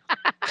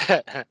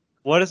 What?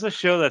 What is a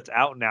show that's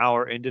out now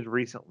or ended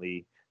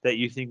recently that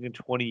you think in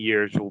 20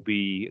 years will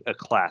be a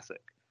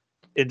classic?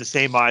 In the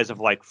same eyes of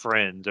like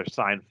Friends or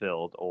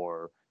Seinfeld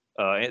or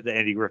the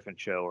Andy Griffin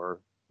Show or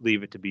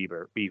Leave It to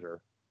Beaver.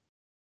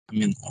 I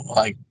mean,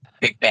 like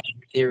Big Bang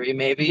Theory,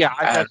 maybe. yeah,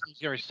 I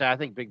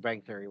think Big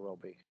Bang Theory will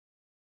be.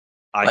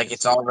 Like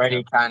it's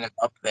already kind of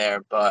up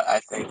there, but I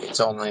think it's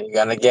only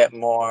gonna get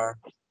more.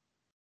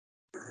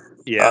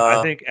 Yeah,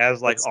 I think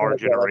as like it's our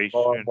gonna get, like,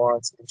 more generation. and more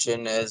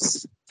attention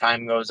as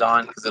time goes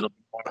on because it'll be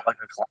more like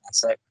a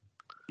classic.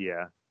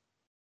 Yeah.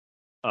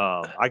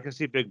 I can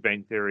see Big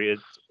Bang Theory.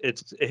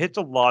 It hits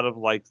a lot of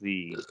like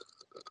the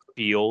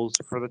feels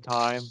for the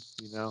time.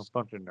 A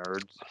bunch of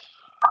nerds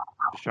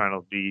just trying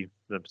to be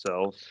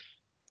themselves.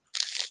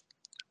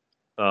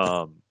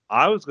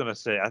 I was gonna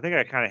say. I think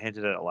I kind of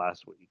hinted at it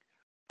last week.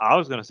 I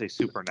was gonna say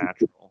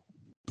Supernatural.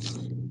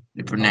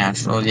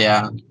 Supernatural,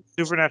 yeah.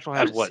 Supernatural I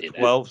had didn't what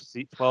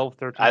see that. 12,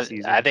 13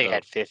 seasons. I think it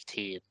had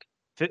 15.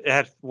 It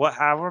had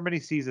however many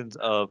seasons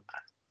of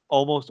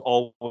almost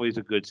always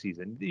a good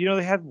season.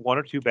 They had one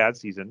or two bad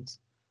seasons.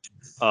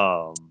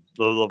 The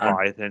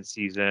Leviathan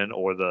season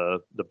or the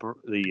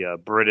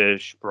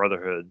British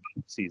Brotherhood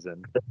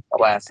season. The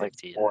last like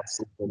 15. 4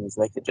 seasons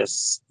they could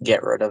just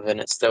get rid of, and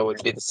it still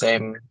would be the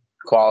same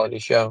quality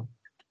show.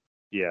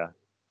 Yeah,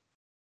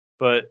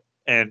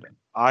 and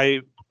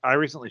I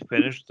recently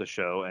finished the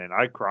show and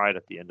I cried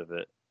at the end of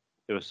it.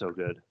 It was so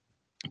good.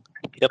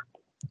 Yep,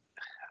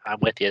 I'm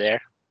with you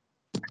there.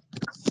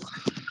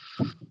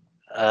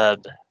 I'm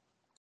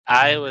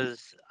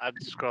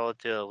scrolling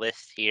through the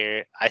list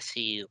here. I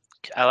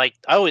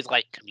always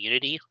like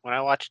Community when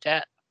I watch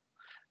that.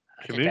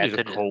 Community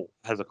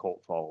has a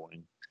cult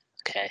following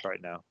Okay.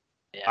 right now.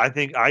 Yeah. I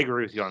think I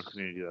agree with you on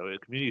Community though.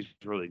 Community is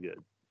really good,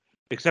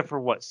 except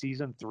for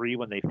season 3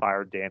 when they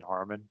fired Dan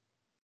Harmon.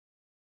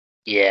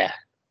 Yeah.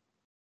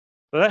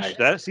 But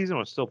that season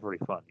was still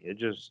pretty funny.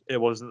 It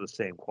wasn't the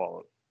same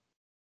quality.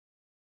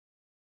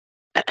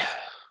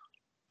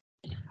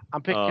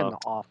 I'm picking The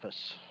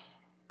Office.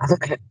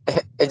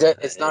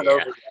 It's not Yeah.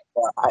 over yet,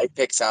 but I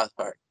pick South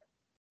Park.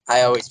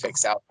 I always pick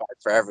South Park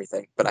for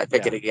everything, but I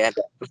pick it again.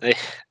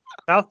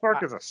 South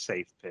Park is a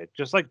safe pick,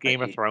 just like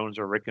Game of Thrones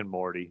or Rick and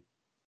Morty.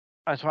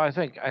 That's why I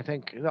think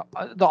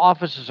the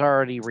Office has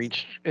already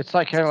reached. It's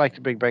like kind of like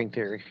the Big Bang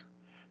Theory.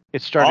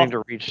 It's starting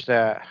to reach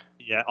that.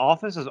 Yeah,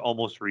 Office has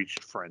almost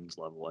reached Friends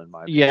level in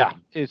my opinion. Yeah,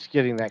 it's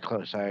getting that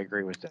close. I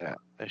agree with that.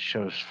 That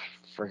show's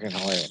freaking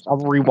hilarious. I'm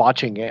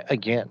rewatching it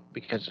again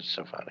because it's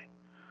so funny.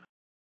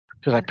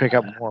 Because I pick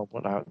up more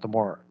the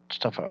more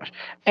stuff I watch,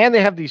 and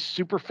they have these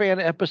super fan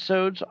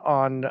episodes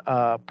on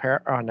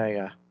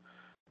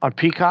on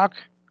Peacock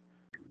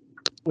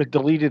with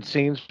deleted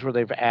scenes where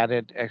they've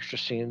added extra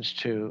scenes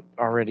to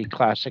already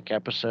classic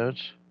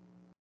episodes.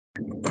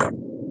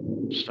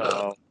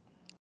 So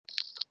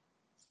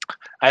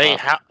I mean,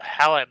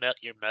 How I Met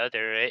Your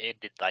Mother, it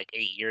ended like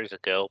 8 years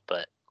ago,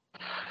 but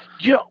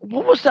yeah,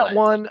 what was that What?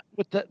 one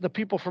with the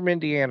people from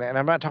Indiana? And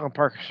I'm not talking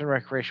Parks and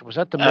Recreation. Was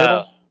that the Oh.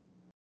 middle?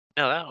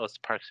 No, that was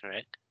Parks and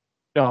Rec.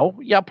 No,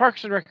 yeah,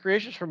 Parks and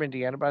Recreation's from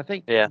Indiana, but I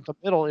think Yeah. the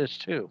middle is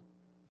too.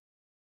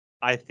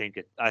 I think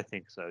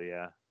so.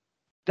 Yeah.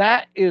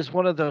 That is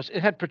one of those.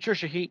 It had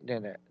Patricia Heaton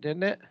in it,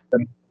 didn't it?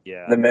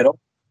 Yeah. The middle.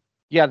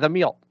 Yeah, the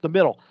middle.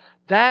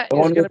 That The is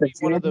one going with to the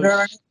be one of janitor.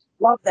 those.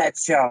 Love that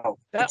show.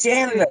 That the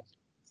janitor.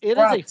 It is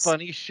a Trucks.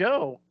 funny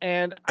show,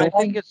 and The I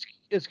think one-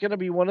 it's going to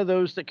be one of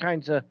those that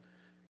kind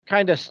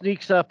of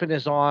sneaks up and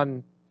is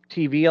on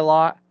TV a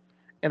lot,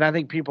 and I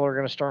think people are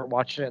going to start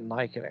watching it and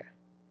liking it.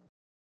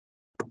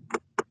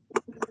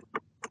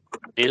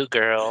 New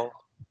Girl.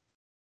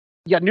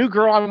 Yeah, New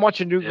Girl. I'm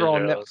watching New New Girl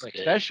on Girl's Netflix.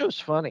 good. That show's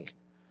funny.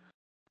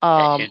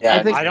 Yeah,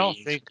 I think I don't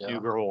years think ago. New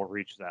Girl will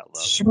reach that level.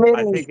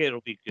 I Schmitty. think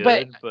it'll be good,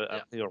 But- but I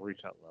don't think it'll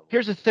reach that level.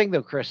 here's the thing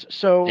though, Chris.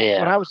 So Yeah.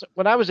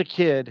 when I was a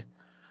kid,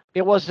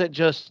 it wasn't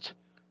just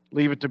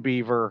Leave It to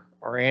Beaver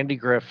or Andy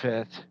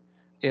Griffith.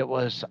 It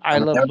was I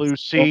Love There was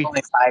Lucy.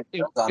 only 5 It-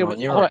 shows on it when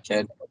was- you were hold a on.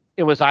 kid.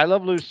 It was I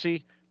Love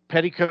Lucy,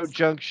 Petticoat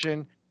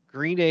Junction,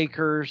 Green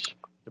Acres,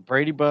 The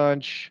Brady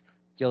Bunch,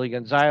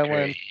 Gilligan's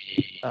Island,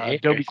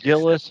 Dobie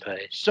Gillis.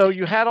 So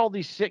you had all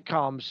these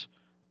sitcoms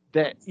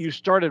that you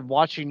started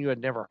watching you had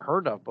never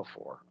heard of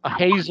before.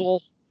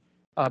 Hazel,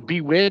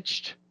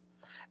 Bewitched,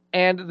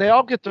 and they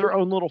all get their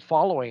own little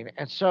following.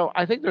 And so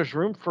I think there's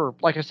room for,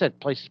 like I said,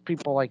 places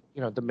people like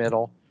the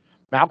middle,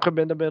 Malcolm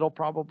in the Middle,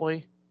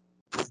 probably.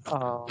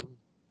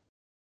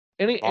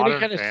 Any Modern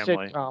kind of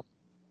Family.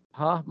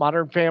 sitcom,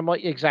 Modern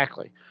Family,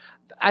 exactly.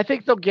 I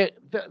think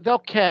they'll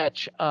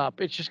catch up.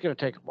 It's just going to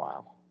take a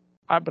while.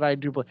 But I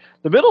do believe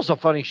the middle's a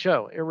funny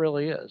show. It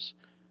really is.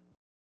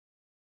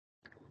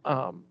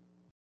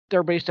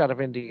 They're based out of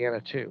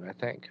Indiana too, I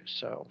think.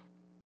 So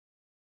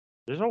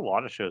There's a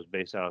lot of shows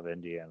based out of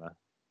Indiana.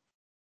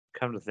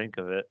 Come to think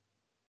of it.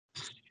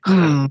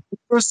 A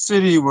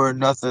city where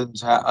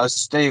nothing's a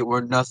state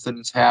where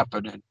nothing's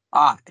happening.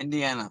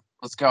 Indiana.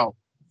 Let's go.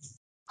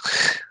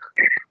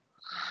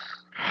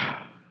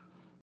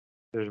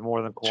 There's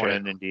more than corn True.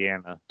 in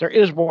Indiana. there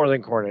is more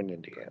than corn in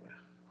Indiana.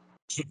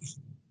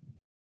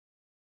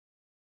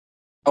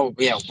 Oh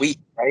yeah, wheat,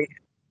 right?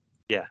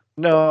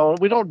 No,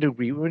 we don't do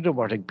wheat. We do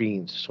more like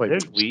beans, soybeans.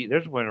 There's wheat.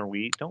 There's winter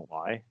wheat. Don't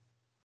lie.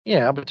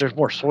 Yeah, but there's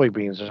more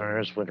soybeans than there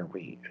is winter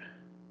wheat.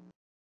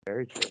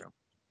 Very true.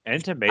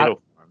 And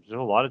tomato farms. There's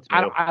a lot of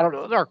tomato. I don't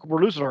know.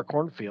 We're losing our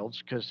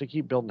cornfields because they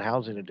keep building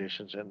housing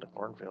additions in the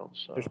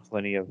cornfields. So. There's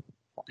plenty of.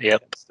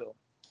 Yep. Still.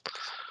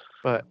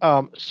 But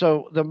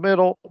so the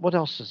middle. What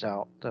else is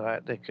out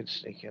that they could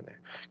sneak in there?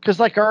 Because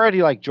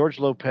already George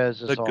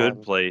Lopez is The Good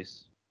on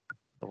Place.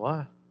 the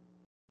what?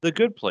 The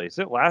Good Place.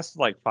 It lasted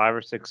like 5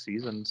 or 6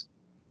 seasons.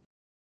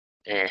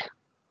 Eh.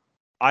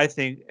 I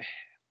think.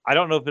 I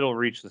don't know if it'll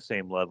reach the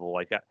same level.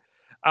 I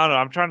don't know.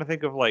 I'm trying to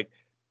think of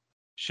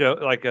show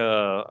like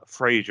a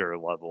Frasier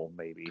level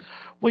maybe.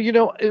 Well,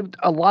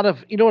 a lot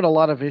of what a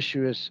lot of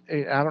issue is.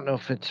 I don't know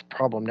if it's a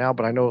problem now,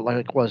 but I know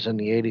it was in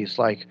the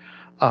 '80s,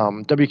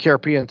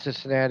 WKRP in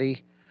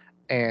Cincinnati,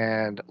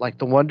 and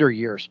the Wonder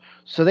Years.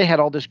 So they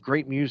had all this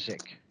great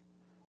music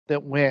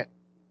that went,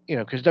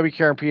 because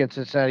WKRP in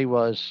Cincinnati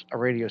was a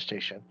radio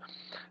station.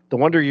 The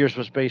Wonder Years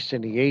was based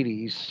in the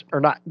 '80s, or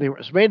not? It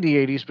was made in the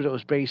 '80s, but it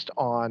was based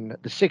on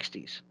the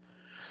 '60s.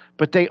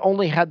 But they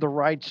only had the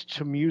rights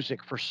to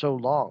music for so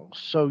long,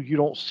 so you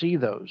don't see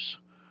those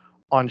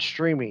on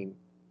streaming.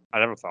 I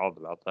never thought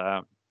about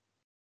that.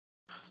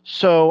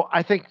 So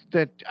I think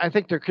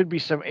there could be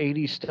some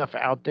 '80s stuff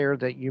out there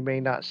that you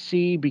may not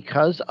see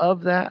because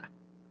of that.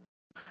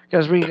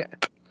 Because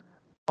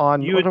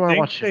on You what would am I think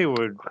watching? they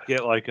would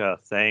get a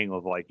thing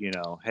of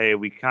hey,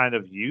 we kind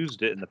of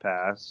used it in the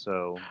past,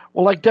 so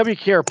Well,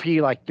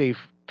 WKRP, they've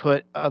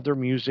put other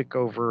music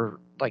over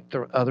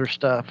the other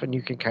stuff, and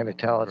you can kind of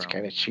tell it's Right.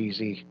 kind of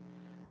cheesy.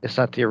 It's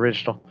not the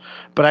original.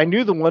 But I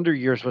knew the Wonder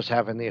Years was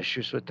having the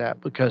issues with that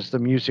because the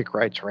music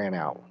rights ran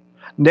out.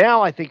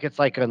 Now I think it's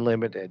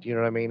unlimited. You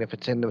know what I mean? If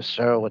it's in the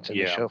show, it's in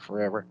the Yeah. show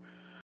forever.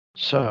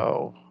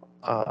 So,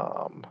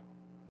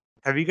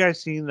 have you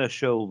guys seen the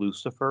show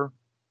Lucifer?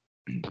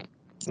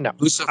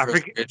 Lucifer's a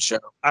forget- good show.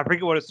 I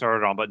forget what it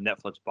started on, but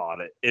Netflix bought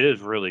it. It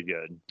is really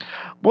good.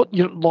 well,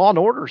 Law and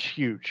Order's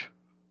huge.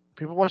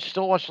 People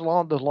still watch the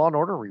Law and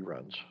Order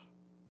reruns.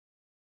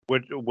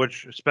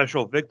 Which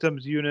Special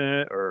Victims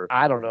Unit or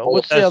I don't know.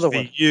 What's the other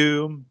one?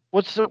 SVU,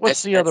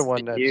 What's the other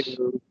one? That's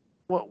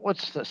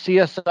what's the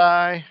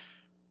CSI?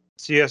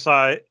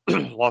 CSI,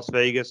 Las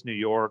Vegas, New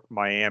York,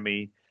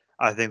 Miami.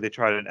 I think they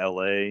tried it in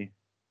LA.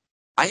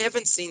 I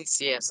haven't seen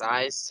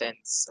CSI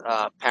since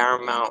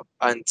Paramount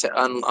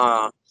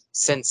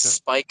since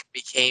Spike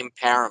became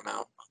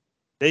Paramount.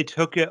 They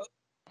took it.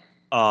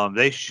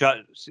 They shut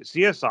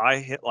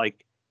CSI hit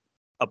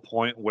a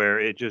point where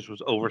it just was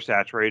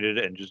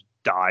oversaturated and just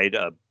died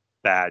a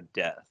bad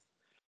death.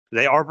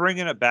 They are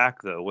bringing it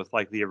back though with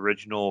like the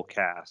original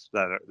cast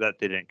that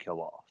they didn't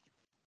kill off.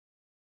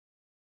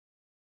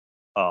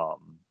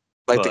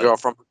 Like the but, girl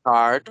from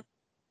Picard.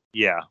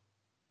 Yeah.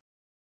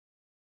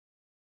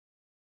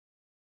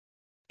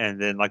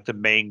 And then like the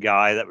main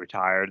guy that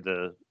retired,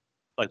 the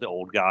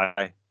old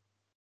guy.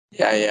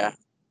 Yeah.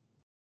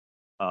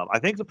 I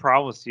think the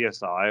problem with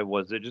CSI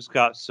was it just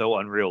got so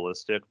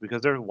unrealistic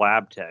because they're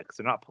lab techs,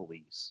 they're not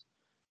police.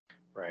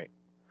 Right.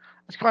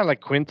 It's kind of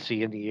like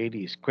Quincy in the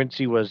 80s.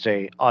 Quincy was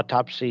a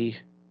autopsy,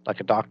 like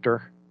a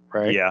doctor,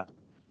 right? Yeah.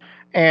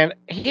 And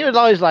he was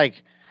always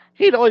like,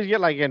 he'd always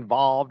get like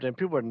involved, and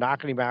people were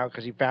knocking him out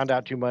because he found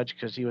out too much.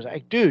 Because he was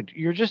like, dude,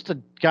 you're just a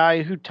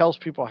guy who tells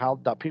people how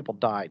the people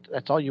died.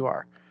 That's all you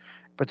are.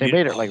 But they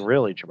made it like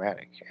really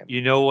dramatic. And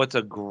You know what's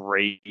a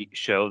great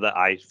show that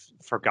I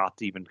forgot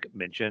to even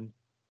mention?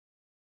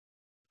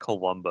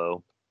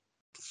 Columbo.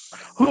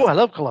 ooh, I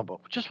love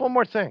Columbo. Just one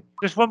more thing.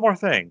 Just one more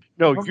thing.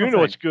 No, One you more know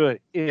what's thing. good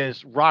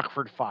is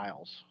Rockford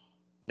Files.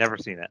 Never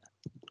seen it.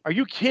 Are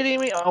you kidding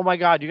me? Oh my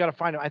God, you got to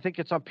find it. I think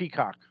it's on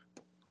Peacock.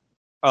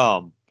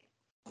 One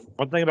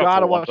thing about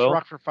Gotta watch Columbo,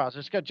 Rockford Files.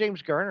 It's got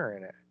James Garner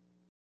in it.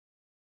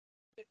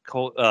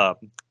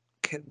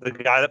 the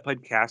guy that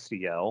played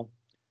Castiel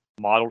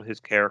modeled his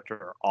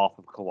character off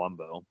of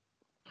Columbo.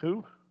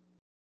 Who?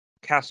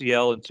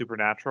 Castiel in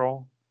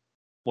Supernatural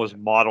was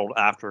modeled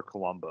after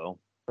Columbo.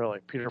 Really?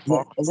 Peter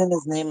Falk? Isn't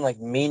his name like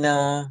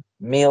Mila?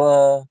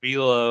 Milo.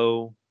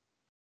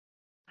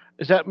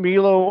 Is that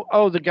Milo?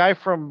 Oh, the guy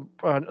from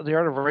The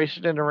Art of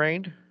Racing in the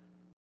Rain?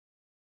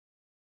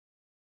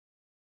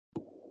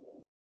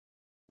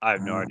 I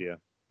have no idea.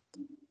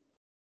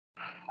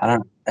 I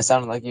don't. It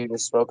sounded like you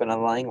just spoke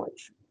another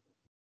language.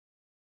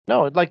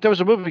 No, like there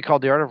was a movie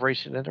called The Art of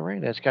Racing in the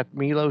Rain. It's got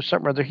Milo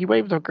something or other. He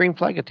waved the green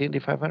flag at the Indy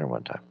 500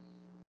 one time.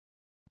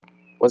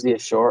 Was he a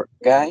short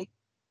guy?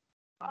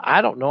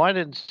 I don't know. I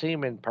didn't see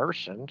him in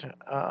person.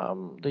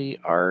 The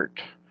art.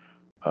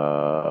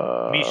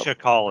 Misha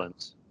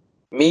Collins.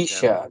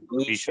 Misha.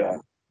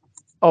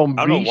 Oh,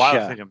 I don't know why I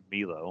was Misha. thinking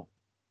Milo.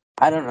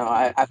 I don't know.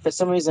 I for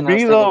some reason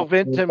Milo I was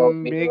thinking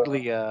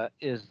Ventimiglia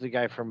is the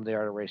guy from The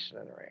Art of Racing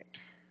in the Rain.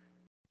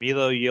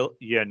 Milo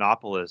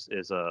Yiannopoulos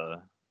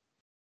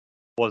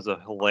was a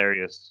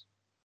hilarious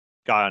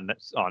guy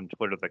on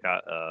Twitter that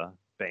got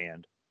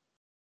banned.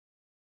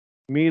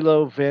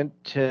 Milo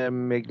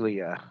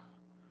Ventimiglia.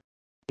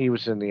 He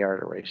was in The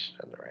Art of Racing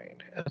in the Rain.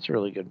 That's a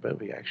really good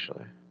movie,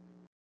 actually.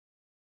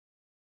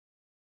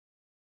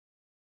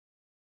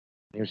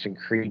 He was in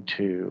Creed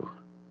 2.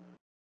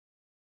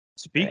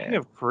 Speaking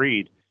of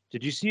Creed,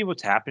 did you see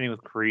what's happening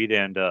with Creed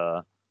and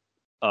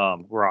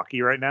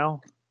Rocky right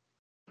now?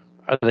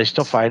 Are they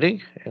still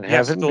fighting in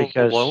heaven?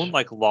 Because Stallone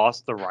like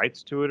lost the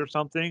rights to it or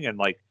something, and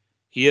like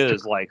he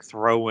is like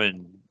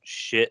throwing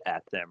shit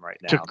at them right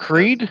now. To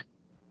Creed?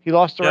 He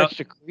lost the rights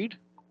to Creed?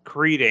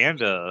 Creed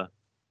and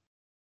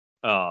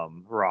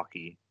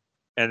Rocky.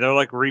 And they're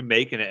like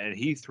remaking it, and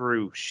he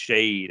threw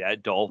shade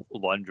at Dolph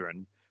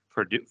Lundgren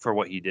for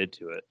what he did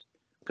to it.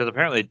 Because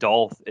apparently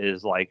Dolph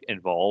is like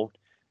involved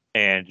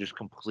and just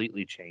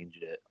completely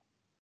changed it.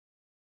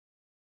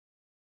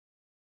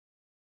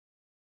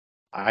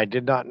 I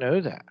did not know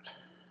that.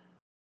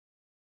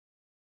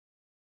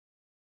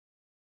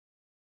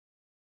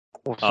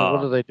 Well, so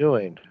what are they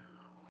doing?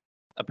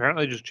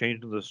 Apparently just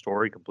changing the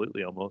story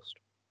completely almost.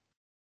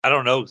 I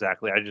don't know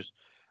exactly.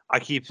 I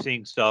keep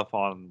seeing stuff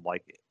on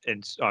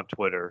on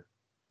Twitter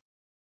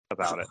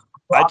about it.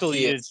 Rocky I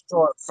deleted is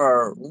short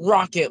for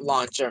rocket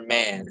launcher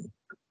man.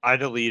 I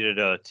deleted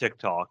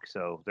TikTok,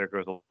 so there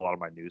goes a lot of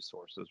my news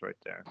sources right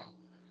there.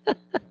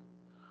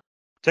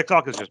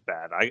 TikTok is just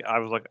bad.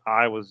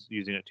 I was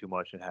using it too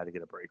much and had to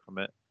get a break from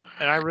it,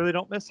 and I really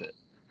don't miss it.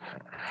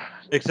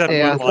 Except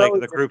when like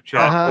the group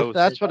chat posts.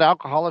 That's what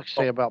alcoholics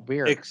say about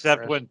beer.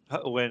 Except when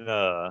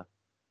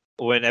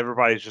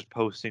everybody's just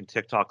posting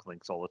TikTok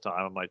links all the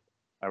time. I'm like,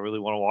 I really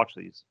want to watch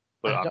these,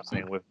 but I'm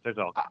staying with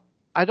TikTok.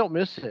 I don't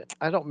miss it.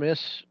 I don't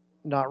miss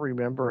not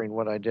remembering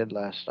what I did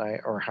last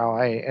night or how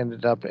I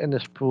ended up in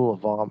this pool of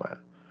vomit.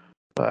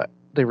 But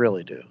they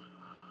really do.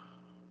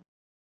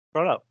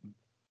 Shut up.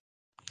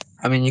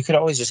 I mean, you could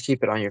always just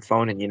keep it on your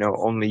phone and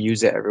only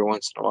use it every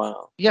once in a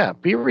while. Yeah,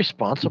 be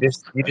responsible.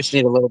 You just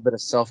need a little bit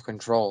of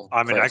self-control.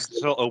 I mean, I can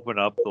still open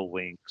up the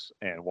links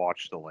and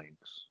watch the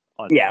links.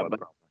 Yeah, but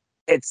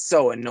it's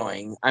so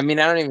annoying. I mean,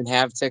 I don't even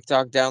have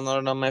TikTok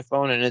downloaded on my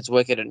phone, and it's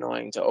wicked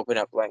annoying to open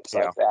up links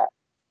like that.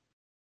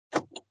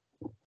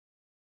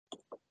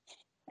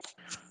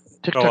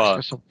 TikTok's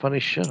got some funny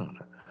shit on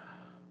it.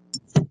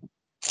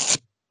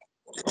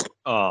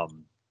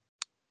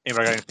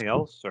 Anybody got anything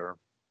else, or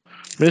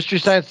Mystery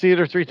Science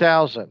Theater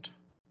 3000?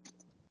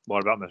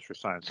 What about Mystery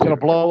Science? It's gonna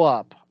blow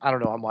up. I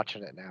don't know. I'm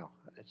watching it now.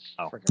 It's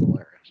freaking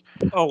hilarious.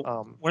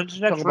 When's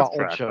the next about old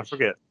track? I shows.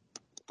 forget.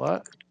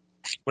 What?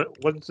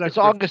 When's the next? It's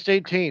August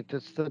 18th.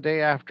 It's the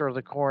day after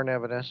the Korn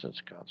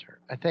Evanescence concert.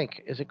 I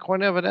think. Is it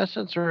Korn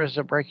Evanescence or is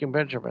it Breaking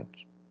Benjamin?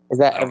 Is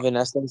that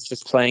Evanescence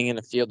just playing in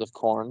a field of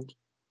corn?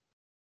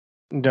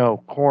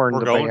 No, Korn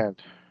the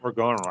band. We're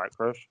going right,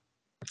 Chris.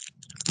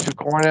 To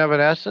Corn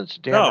Evanescence?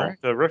 Damn No, right.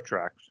 the riff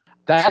tracks.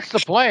 That's the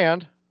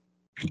plan.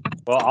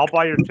 Well, I'll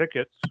buy your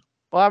tickets.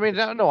 Well, I mean,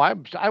 no,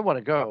 I want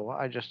to go.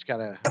 I just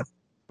gotta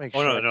make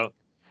Oh sure. no.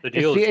 The It's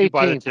deal the is you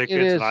buy the 18th. It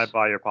tickets and I is-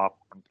 buy your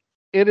popcorn.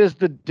 It is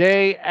the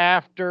day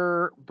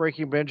after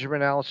Breaking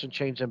Benjamin, Allison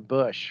Chains, and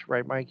Bush,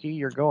 right, Mikey?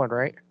 You're going,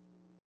 right?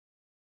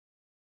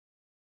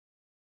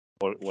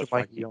 What's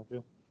Mikey. Mikey on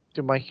to?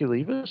 Did Mikey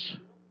leave us?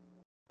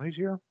 He's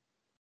here.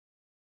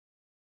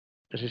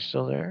 Is he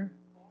still there?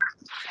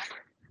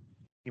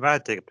 You might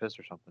have to take a piss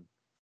or something.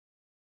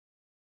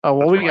 Oh,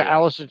 well, That's we what I got got.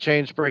 Allison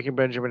Chains, Breaking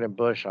Benjamin, and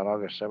Bush on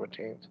August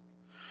 17th.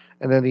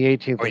 And then the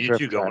 18th Are is you Rift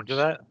two going to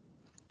Tracks. that?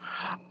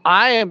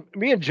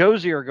 Me and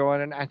Josie are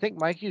going, and I think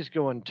Mikey's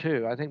going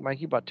too. I think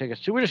Mikey bought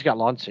tickets too. We just got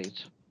lawn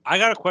seats. I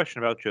got a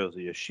question about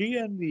Josie. Is she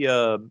in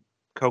the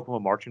Kokomo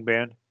marching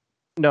band?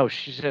 No,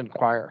 she's in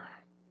choir.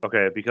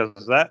 Okay,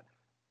 because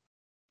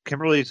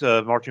Kimberly's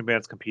marching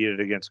band's competed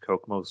against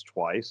Kokomo's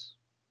twice.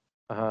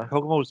 Uh-huh.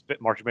 Kokomo's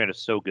marching band is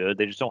so good.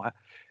 They just don't have.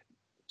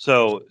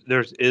 So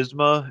there's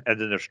ISMA and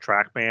then there's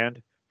track band.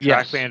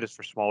 Track Yes. band is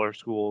for smaller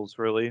schools,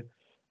 really.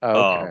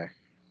 Oh, okay.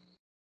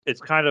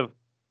 It's kind of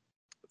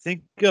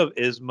think of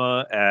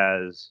ISMA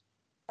as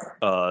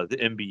the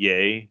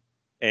NBA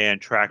and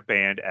track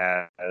band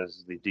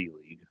as the D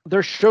League.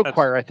 Their show that's-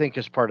 choir, I think,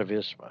 is part of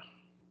ISMA.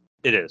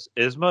 It is.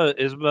 ISMA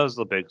is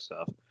the big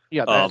stuff.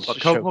 Yeah, that's But the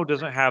show Kokomo choir.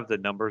 doesn't have the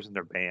numbers in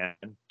their band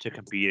to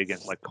compete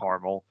against like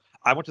Carmel.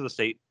 I went to the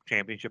state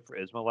championship for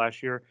ISMA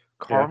last year.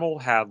 Carmel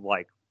had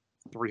like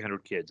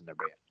 300 kids in their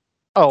band.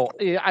 Oh,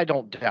 yeah, I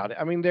don't doubt it.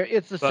 I mean,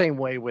 it's the But- same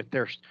way with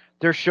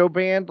their show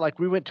band. Like,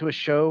 we went to a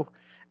show,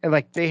 and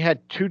like they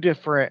had two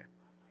different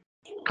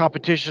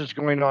competitions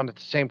going on at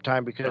the same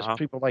time because Uh-huh.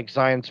 people like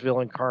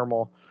Zionsville and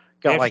Carmel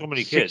They got have like so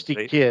many kids.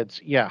 60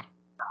 kids. Yeah.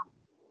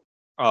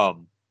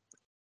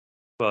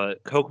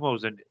 But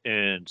Kokomo's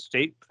in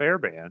state fair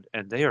band,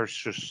 and they are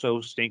just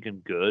so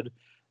stinking good.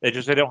 They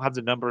don't have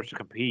the numbers to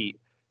compete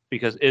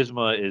because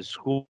ISMA is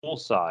school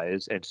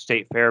size and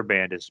state fair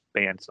band is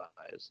band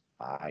size.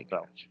 I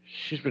got you.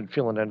 She's been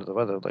feeling under the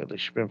weather lately.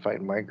 She's been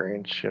fighting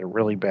migraines. She had a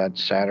really bad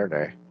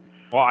Saturday.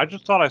 Well, I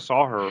just thought I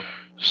saw her.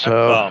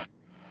 So,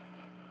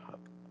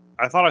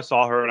 I thought I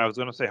saw her, and I was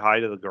gonna say hi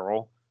to the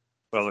girl,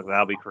 but I was like,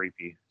 that'll be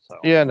creepy. So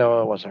yeah,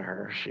 no, it wasn't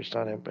her. She's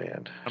not in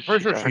band. I'm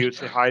pretty sure got- she would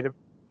say hi to.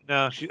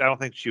 No, I don't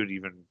think she would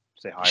even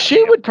say hi. To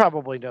She me. would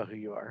probably know who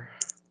you are.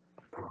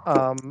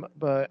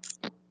 But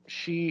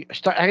she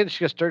got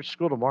to start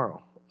school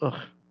tomorrow. Ugh,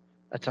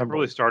 that's It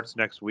really starts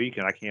next week,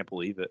 and I can't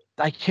believe it.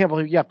 I can't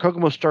believe. Yeah,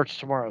 Kokomo starts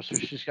tomorrow, so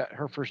she's got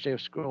her first day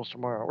of school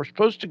tomorrow. We're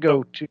supposed to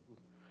go to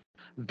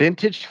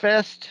Vintage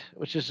Fest,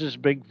 which is this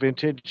big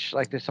vintage,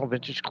 like they sell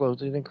vintage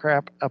clothing and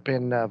crap up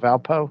in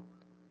Valpo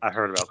I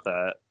heard about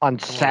that. on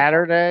Someone was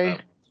Saturday.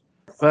 talking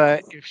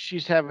But if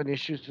she's having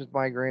issues with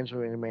migraines,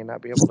 we may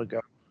not be able to go.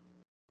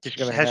 She's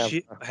gonna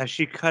Has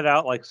she cut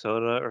out like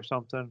soda or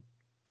something?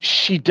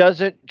 She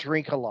doesn't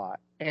drink a lot,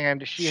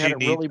 and she had a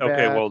really bad.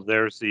 Okay, well,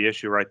 there's the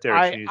issue right there.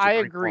 I She needs to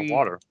drink agree. more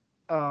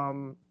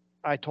water.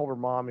 I told her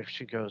mom if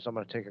she goes, I'm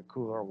gonna take a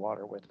cooler of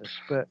water with us.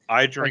 But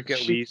I drink like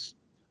at she- least.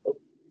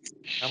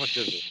 How much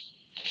is it?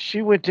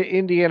 She went to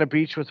Indiana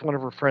Beach with one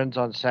of her friends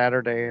on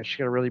Saturday, and she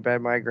got a really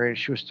bad migraine.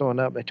 She was throwing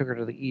up. They took her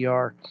to the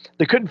ER.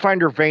 They couldn't find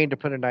her vein to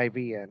put an IV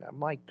in. I'm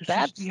like, 'Cause she's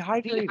that's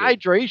dehydrated.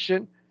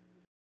 dehydration.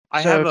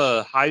 I So have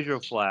a hydro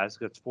flask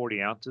that's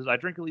 40 ounces. I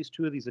drink at least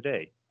 2 of these a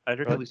day. I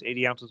drink Really? at least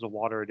 80 ounces of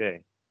water a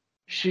day.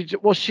 She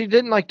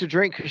didn't like to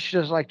drink because she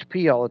doesn't like to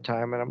pee all the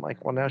time. And I'm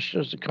like, well, now she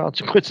knows the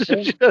consequences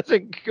if she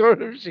doesn't go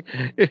to.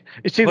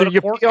 It's either Put a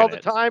you cork pee all in the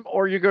it. time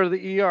or you go to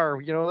the ER.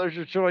 You know, there's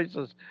your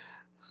choices.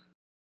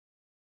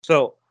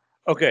 So,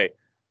 okay.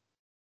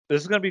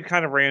 This is going to be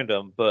kind of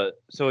random,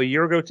 but so a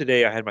year ago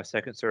today, I had my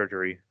second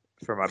surgery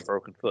for my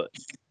broken foot.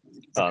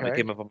 It Okay.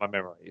 came up on my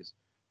memories.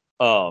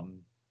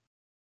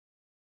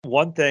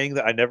 One thing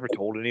that I never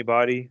told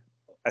anybody,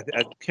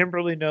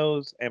 Kimberly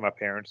knows and my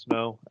parents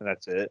know, and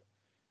that's it.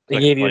 They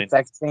Like gave you a plain-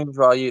 sex change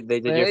while they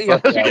did your Yeah,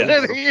 foot.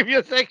 yeah. they give you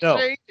a sex No.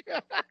 change.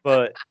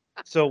 But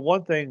so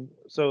one thing,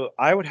 so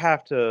I would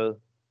have to,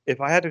 if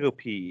I had to go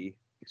pee,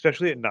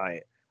 especially at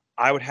night,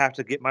 I would have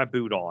to get my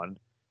boot on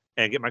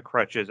and get my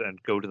crutches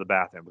and go to the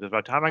bathroom because by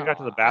the time I got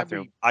to the I'd be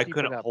bathroom, I keeping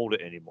couldn't up. hold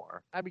it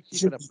anymore. I'd be You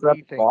keeping a should grab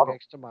pee the thing bottle.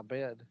 next to my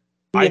bed.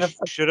 I In a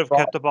should have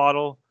bottle. kept the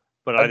bottle,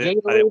 but A I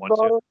didn't Gatorade want to.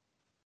 bottle?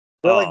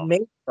 They're like Um,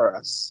 made for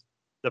us.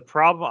 The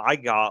problem I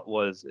got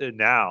was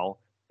now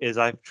is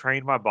I've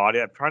trained my body.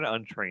 I'm trying to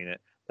untrain it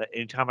that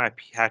anytime I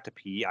have to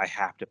pee, I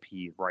have to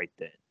pee right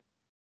then.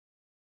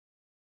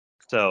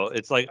 So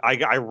it's like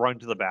I run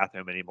to the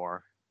bathroom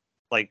anymore,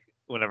 like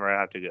whenever I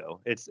have to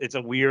go. It's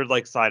a weird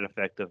like side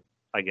effect of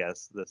I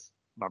guess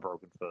my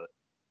broken foot.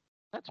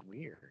 That's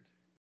weird.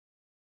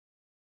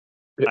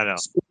 I know.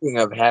 Speaking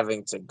of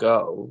having to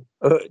go,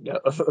 no.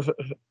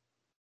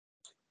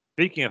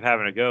 Speaking of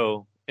having to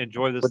go,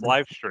 enjoy this With the-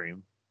 live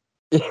stream.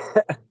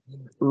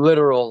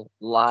 Literal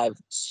live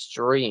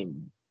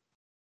stream.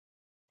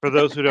 For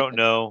those who don't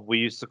know, we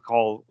used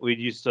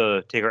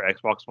to take our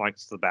Xbox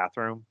mics to the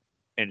bathroom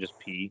and just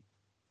pee,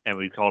 and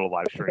we'd call it a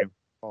live stream.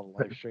 On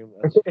live stream.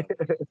 That's funny.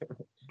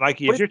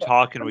 Mikey, What if is you're that?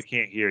 talking, we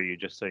can't hear you.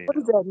 Just so you What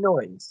is know. that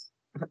noise?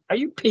 Are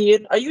you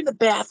peeing? Are you in the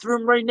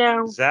bathroom right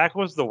now? Zach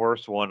was the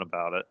worst one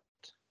about it.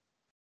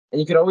 And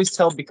you could always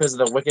tell because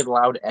of the wicked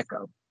loud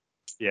echo.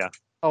 Yeah.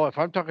 Oh, if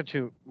I'm talking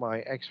to my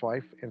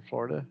ex-wife in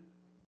Florida,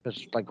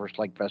 it's like we're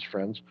like best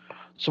friends.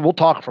 So we'll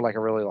talk for like a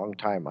really long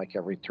time, like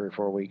every 3 or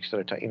 4 weeks at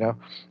a time. You know,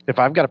 if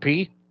I've got to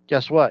pee,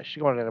 guess what?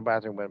 She's going in the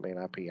bathroom with me and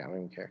I pee. I don't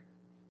even care.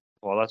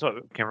 Well, that's what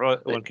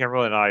when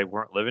Kimberly and I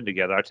weren't living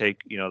together, I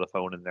take the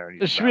phone in there.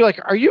 And use She'd the be like,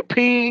 "Are you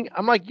peeing?"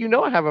 I'm like, "You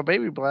know, I have a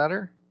baby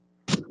bladder."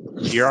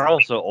 You're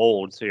also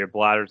old, so your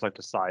bladder's like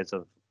the size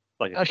of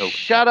like a coconut.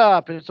 Shut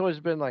up! It's always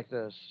been like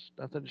this.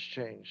 Nothing's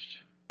changed.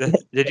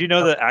 Did you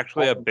know that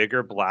actually a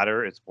bigger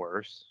bladder is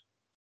worse?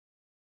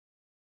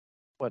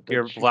 What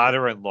Your did she-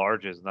 bladder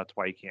enlarges, and that's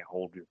why you can't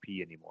hold your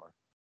pee anymore.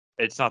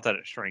 It's not that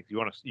it shrinks.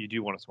 You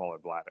do want a smaller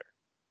bladder.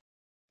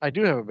 I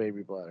do have a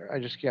baby bladder. I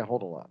just can't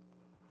hold a lot.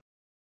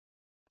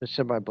 They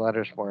said my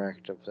bladder's more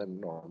active than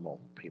normal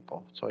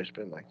people. It's always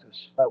been like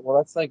this. Well,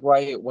 that's like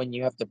why when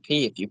you have to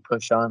pee, if you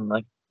push on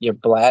like your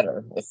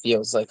bladder, it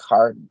feels like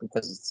hard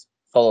because it's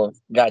full of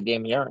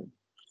goddamn urine.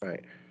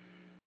 Right.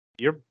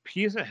 Your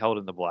pee isn't held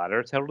in the bladder;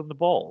 it's held in the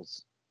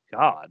balls.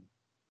 God.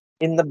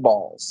 In the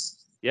balls.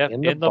 Yep,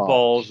 In in the the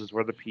balls balls. is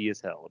where the pee is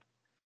held.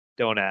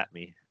 Don't at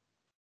me.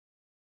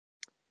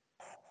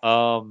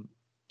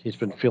 He's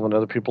been feeling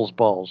other people's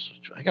balls.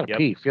 I gotta Yep.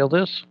 pee. Feel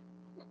this?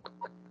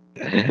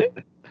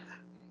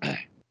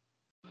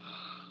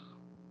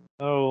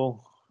 Oh,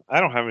 I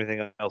don't have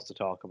anything else to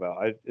talk about.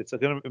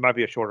 It might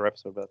be a shorter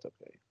episode, but that's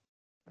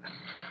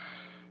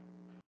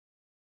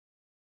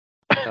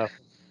okay.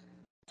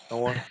 No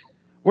one.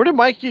 Where did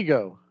Mikey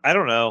go? I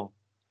don't know.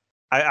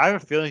 I have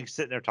a feeling he's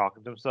sitting there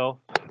talking to himself.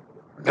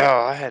 No,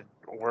 I had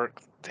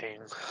work thing.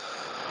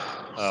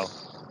 Oh.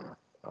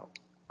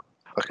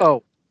 Fucking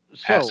Oh,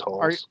 so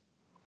are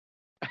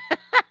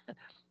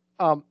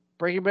assholes.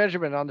 Breaking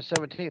Benjamin on the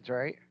 17th,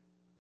 right?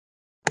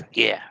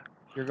 Yeah.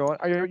 You're going.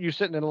 Are you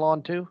sitting in the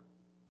lawn too?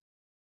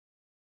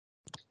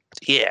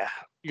 Yeah.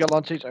 You got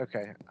lawn seats?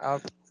 Okay.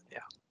 Yeah.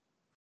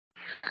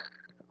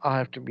 I'll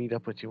have to meet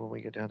up with you when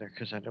we get down there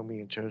because I know me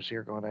and Josie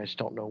are going. I just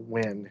don't know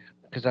when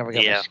because I haven't got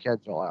my Yeah.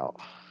 schedule out.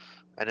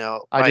 I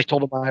know. I just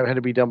told him I had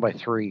to be done by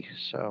 3.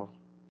 So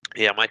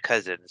Yeah, my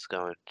cousin's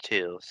going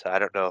too, so I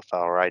don't know if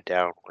I'll ride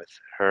down with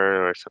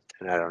her or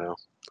something. I don't know.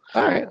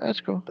 all right, that's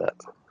cool. But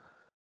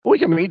We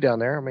can meet down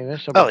there. I mean,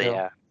 that's no oh big deal.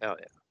 yeah. Oh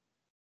yeah.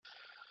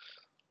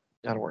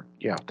 That'll work.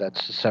 Yeah,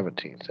 that's the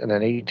 17th, and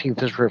then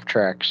 18th is Rift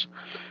Tracks,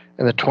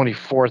 and the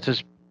 24th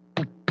is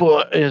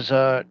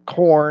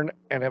Corn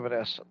and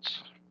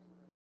Evanescence.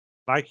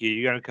 Mikey,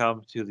 you gonna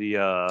come to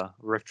the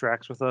Rift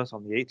Tracks with us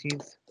on the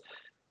 18th?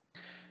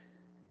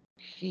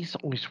 He's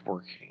always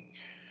working.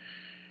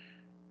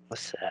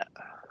 What's that?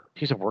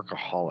 He's a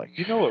workaholic.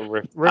 You know what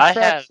Rift I Tracks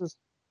have- is?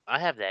 I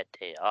have that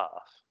day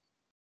off.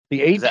 The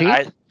 'Cause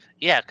 18th?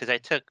 because I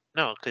took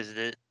because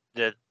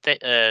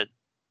the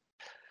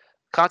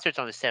concert's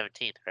on the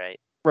 17th, right?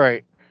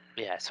 Right.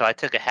 Yeah, so I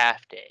took a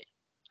half day,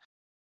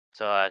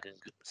 so I can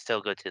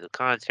still go to the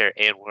concert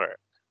and work,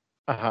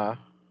 Uh-huh.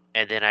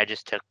 and then I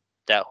just took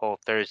that whole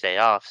Thursday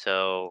off,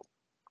 so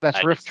That's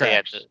I could Rift stay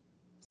at Tracks.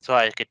 so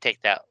I could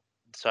take that,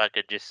 so I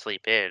could just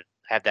sleep in,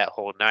 have that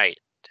whole night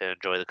to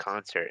enjoy the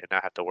concert, and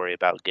not have to worry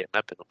about getting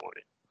up in the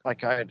morning.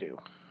 Like I do.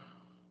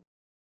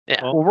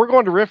 Yeah. Well, we're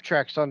going to Rift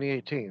Tracks on the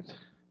 18th.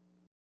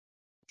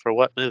 For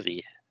what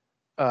movie?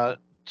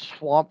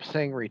 Swamp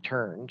Thing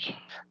Returns.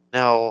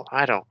 No,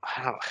 I don't.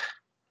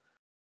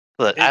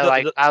 Look, Hey,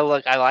 I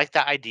like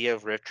the idea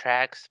of Rift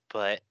Tracks,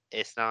 but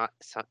it's not.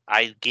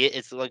 I get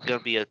it's like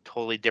gonna be a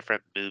totally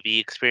different movie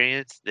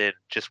experience than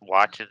just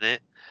watching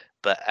it,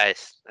 but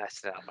that's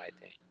not my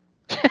thing.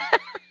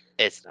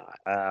 It's not.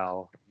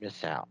 Wow.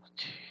 Miss out.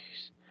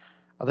 Jeez.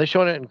 Are they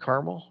showing it in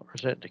Carmel or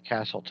is it to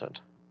Castleton?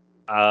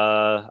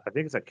 I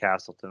think it's at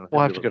Castleton. I think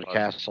We'll have we to go to looked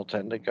last-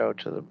 Castleton to go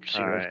to the see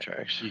All Rift right.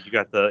 Tracks. You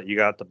got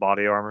the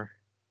body armor.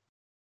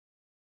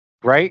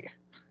 Right?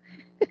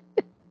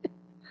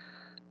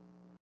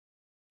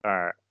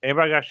 All right.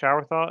 Anybody got a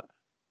shower thought?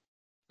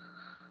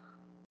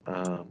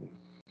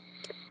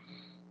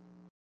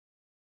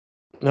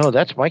 No,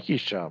 that's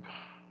Mikey's job.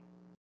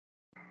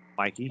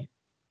 Mikey?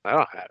 I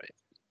don't have it.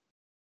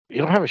 You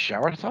don't have a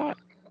shower thought?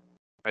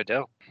 I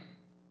don't.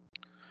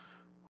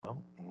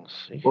 Well, let's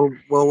see. Well,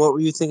 what were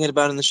you thinking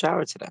about in the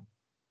shower today?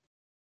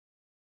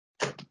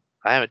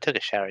 I haven't took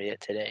a shower yet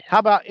today. How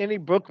about any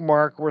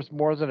bookmark worth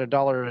more than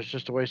 $1 is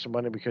just a waste of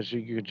money because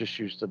you could just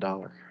use the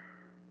dollar?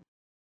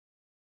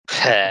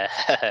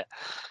 I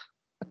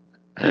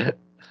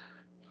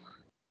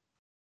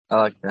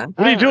like that.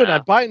 What are you doing? know.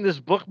 I'm buying this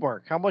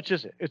bookmark. How much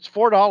is it? It's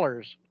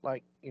 $4.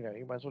 Like, you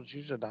might as well just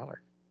use $1.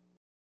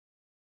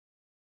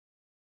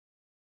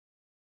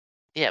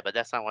 Yeah, but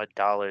that's not what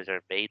dollars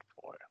are made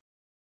for.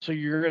 So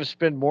you're going to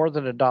spend more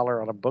than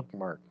 $1 on a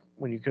bookmark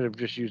when you could have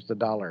just used the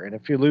dollar. And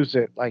if you lose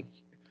it, like,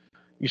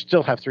 you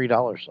still have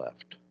 $3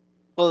 left.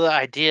 Well, the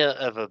idea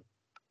of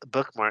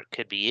bookmark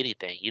could be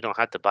anything. You don't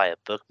have to buy a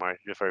bookmark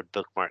for a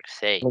bookmark's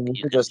sake. Well, you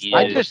You could just just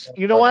I use just,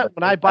 you know what?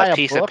 When I buy a a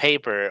piece book, of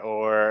paper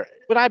or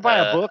when I buy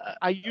a uh, book,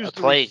 I use a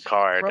the playing receipt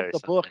card from or the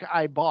something. book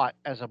I bought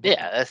as a book.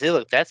 Yeah, that's it.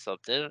 Look, that's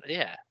something.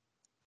 Yeah,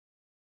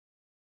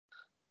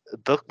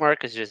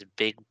 Bookmark is just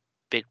big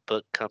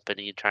book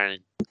company trying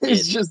to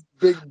It's get just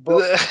big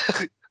book.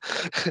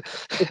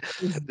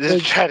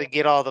 just trying to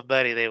get all the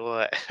money they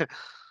want.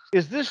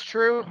 Is this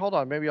true? Hold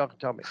on, maybe y'all can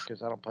tell me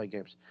because I don't play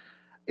games.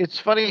 It's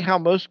funny how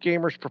most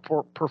gamers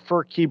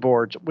prefer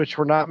keyboards, which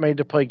were not made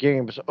to play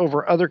games,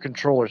 over other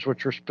controllers,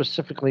 which were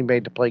specifically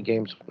made to play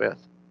games with.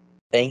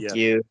 Thank Yes.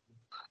 you.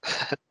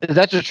 Is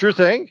that a true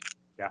thing?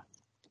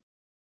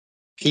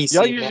 PC.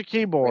 Y'all use a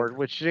keyboard,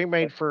 which ain't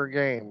made for a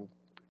game.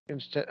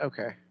 Instead,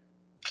 okay.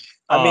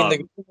 I mean, the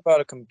Um, good thing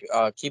about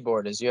a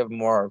keyboard is you have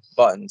more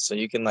buttons, so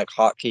you can like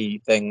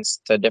hotkey things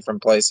to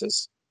different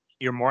places.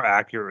 You're more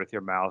accurate with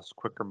your mouse,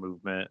 quicker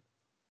movement.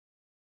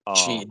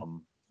 Cheat.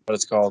 Um, What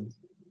it's called?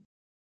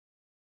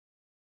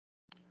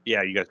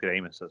 yeah, you guys get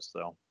aim assist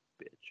though,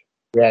 bitch.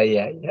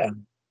 Yeah.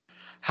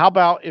 How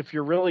about if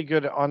you're really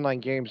good at online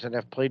games and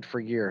have played for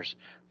years?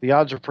 The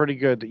odds are pretty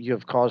good that you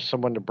have caused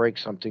someone to break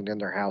something in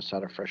their house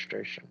out of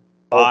frustration.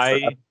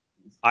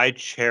 I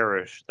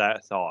cherish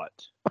that thought.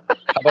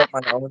 How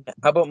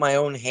about my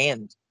own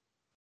hand?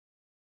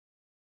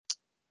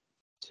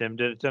 Tim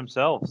did it to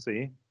himself.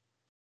 See,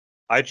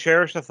 I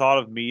cherish the thought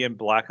of me in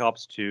Black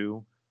Ops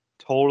 2,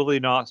 totally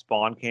not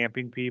spawn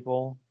camping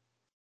people.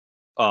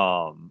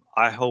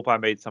 I hope I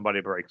made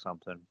somebody break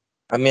something.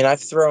 I mean, I've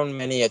thrown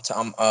many a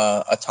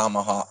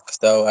tomahawk,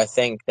 though. I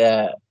think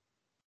that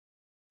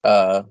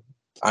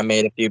I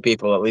made a few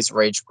people at least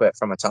rage quit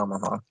from a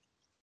tomahawk.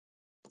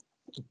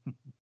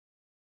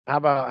 How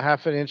about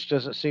half an inch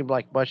doesn't seem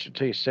like much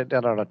until you sit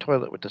down on a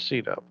toilet with the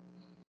seat up?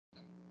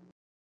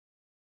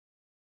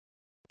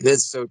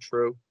 That's so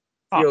true.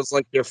 Huh. Feels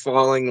like you're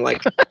falling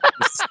like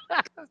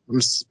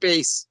from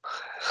space.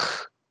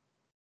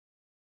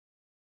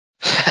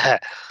 How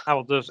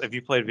about this? If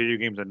you played video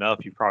games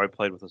enough, you probably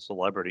played with a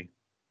celebrity.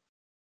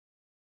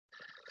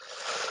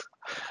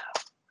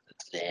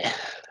 Yeah.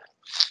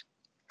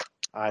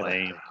 I don't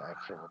Lame. think I've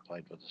ever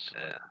played with a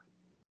celebrity.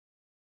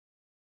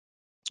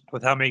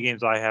 With how many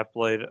games I have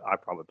played, I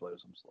probably played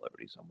with some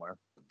celebrity somewhere.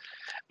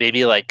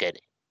 Maybe like an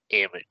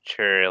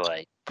amateur,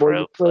 like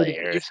pro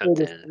player or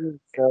something.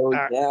 So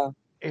Uh, yeah.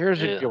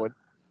 Here's a Yeah. good one.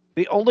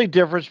 The only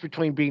difference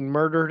between being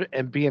murdered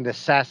and being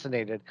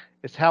assassinated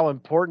is how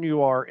important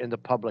you are in the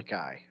public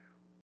eye.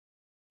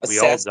 We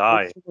all die.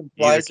 Assassination You either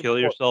implies kill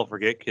import- yourself or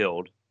get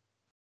killed.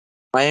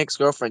 My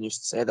ex-girlfriend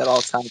used to say that all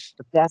the time.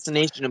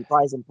 Assassination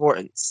implies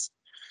importance.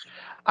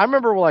 I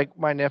remember like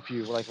my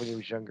nephew, like when he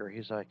was younger,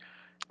 he's like,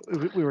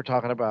 we were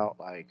talking about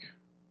like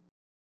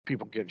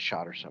people getting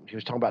shot or something. He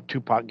was talking about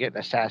Tupac getting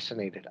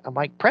assassinated. I'm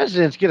like,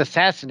 presidents get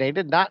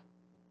assassinated, not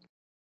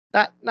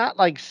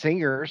like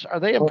singers. Are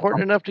they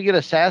important enough to get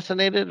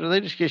assassinated, or they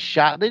just get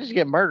shot? They just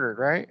get murdered,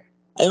 right?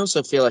 I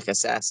also feel like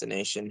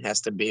assassination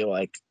has to be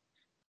like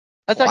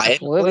That's like a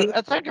quietly.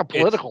 That's like a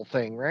political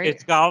thing, right?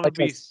 It's gotta Like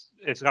be.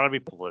 It's gotta be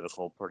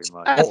political, pretty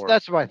much.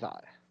 That's my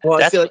thought. Well,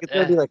 I That's feel like what- it's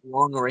gonna be like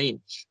long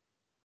range.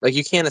 Like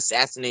you can't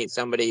assassinate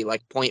somebody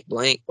like point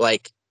blank,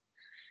 like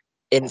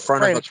in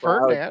front of a Franz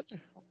crowd,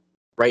 Ferdinand,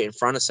 right in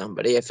front of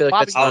somebody. I feel like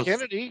Bobby that's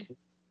Kennedy.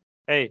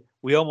 Hey,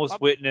 we almost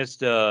Bob-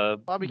 witnessed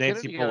Bobby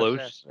Nancy Kennedy got Pelosi.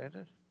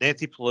 assassinated.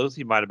 Nancy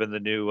Pelosi might have been the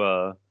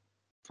new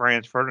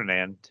Franz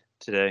Ferdinand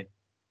today.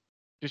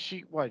 Did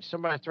she? What?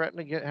 Somebody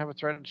threatened to have a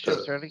threat? She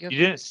have threatened against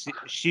You her? didn't see?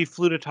 She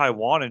flew to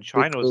Taiwan, and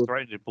China was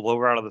threatening to blow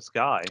her out of the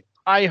sky.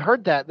 I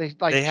heard that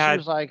she had-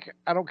 was like,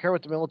 I don't care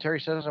what the military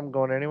says, I'm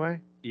going anyway.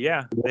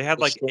 Yeah, they had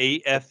like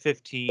 8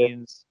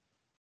 F-15s.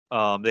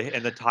 And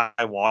the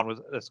Taiwan was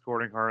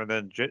escorting her, and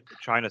then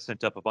China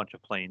sent up a bunch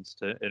of planes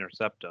to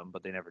intercept them,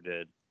 but they never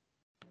did.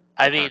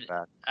 I They mean, turned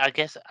back. I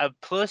guess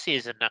Pelosi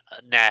is a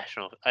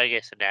national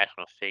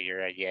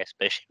figure, I guess,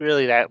 but is she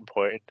really that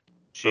important?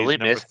 She's Really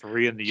number miss-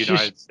 3 in the She's-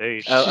 United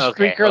States. She's Oh,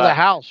 okay, Speaker of the well,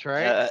 House,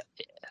 right?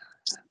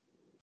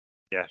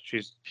 Yeah,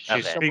 she's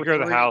Okay. Speaker of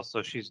the Number 3. House,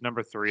 so she's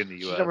number 3 in the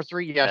She's U.S. number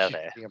 3. Yeah, she's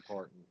Okay. pretty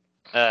important.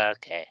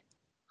 okay.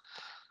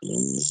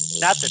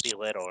 Not to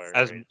belittle her.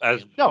 As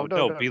No, be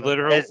no.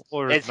 literal It's-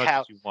 or it's as much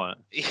how- as you want.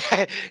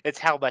 It's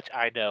how much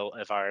I know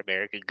of our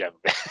American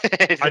government.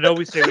 I know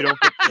we say we don't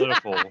get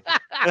political.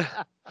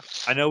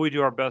 I know we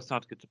do our best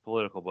not to get too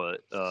political,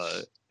 but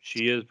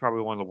she is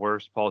probably one of the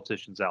worst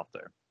politicians out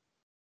there.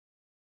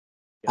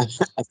 I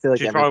feel like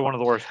She's probably one of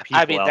the worst people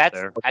I mean, out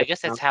there. I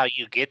guess that's how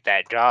you get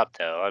that job,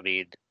 though. I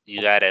mean,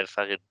 you gotta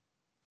fucking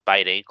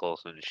bite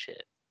ankles and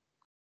shit,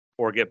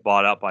 Or get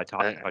bought out by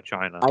China.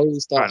 I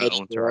always thought China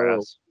owns her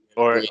ass.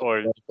 or figure.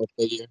 or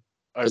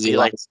Because be he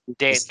like likes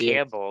Dan to steal.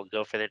 Campbell and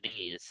go for the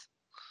knees.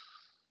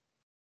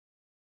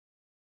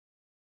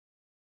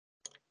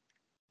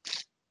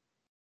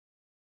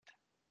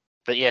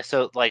 But yeah,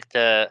 so like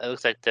it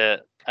looks like I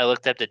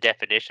looked up the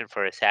definition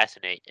for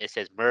assassinate. It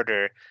says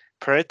murder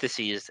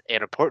parentheses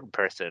an important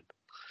person,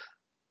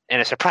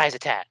 and a surprise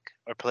attack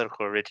or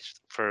political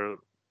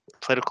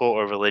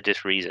or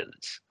religious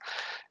reasons.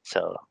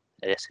 So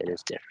I guess it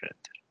is different.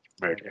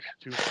 Murder.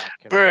 Tupac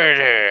can-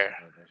 Murder.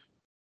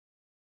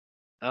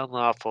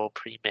 Unlawful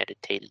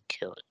premeditated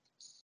killing.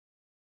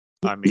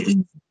 I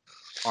mean,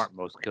 aren't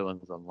most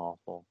killings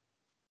unlawful?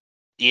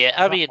 Yeah,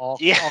 I mean, all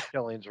yeah.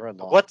 killings are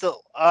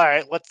unlawful.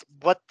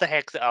 What the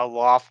heck's a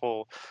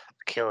lawful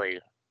killing?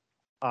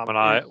 When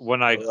I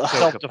it's choke a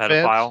self-defense.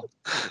 pedophile,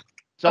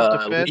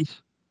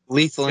 self-defense.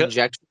 Lethal Yeah.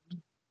 injection.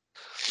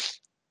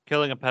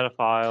 killing a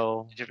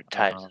pedophile, Different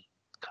types.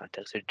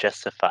 Context are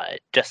justified.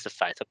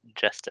 Justified. Something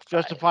justified.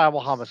 Justifiable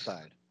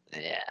homicide.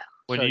 Yeah.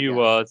 when So,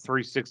 you yeah.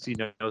 360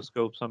 no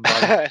scope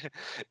somebody.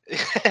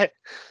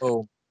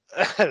 Oh,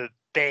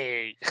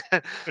 Bang.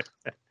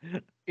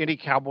 Any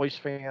Cowboys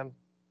fan?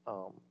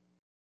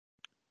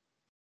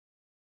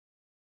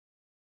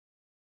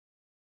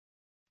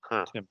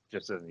 Tim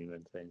just doesn't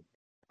even think.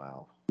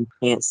 Wow. you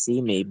can't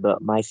see me,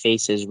 but my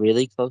face is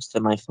really close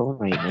to my phone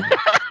right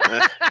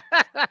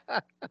now.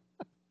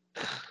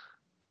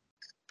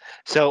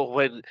 So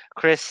when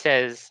Chris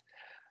says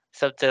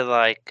something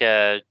like,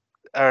 or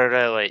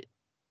no, wait.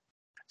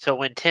 So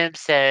when Tim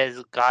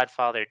says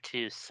Godfather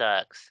 2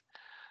 sucks,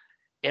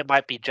 it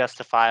might be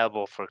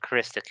justifiable for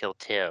Chris to kill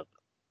Tim.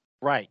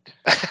 Right.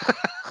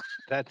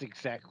 That's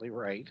exactly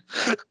right.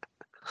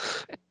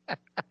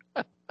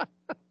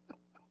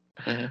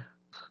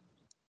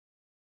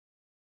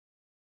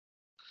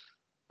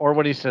 Or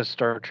when he says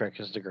Star Trek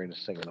is the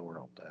greatest thing in the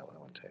world. That one I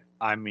want to.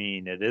 I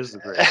mean, it is the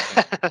greatest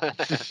thing.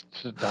 It's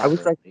just I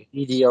was not like a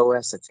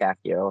DDoS attack,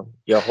 yo.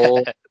 Your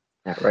whole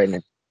that right now.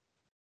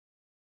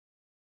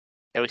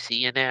 And we see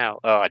you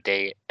now. Oh,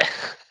 dang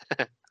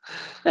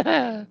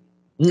it.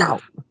 No.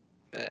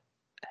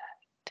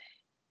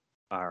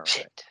 All right,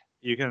 Shit.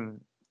 you can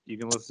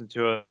listen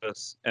to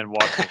us and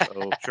watch us.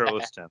 Oh,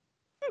 shirtless Tim.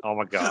 Oh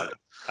my God,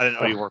 I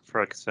didn't know you worked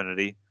for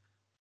Xfinity.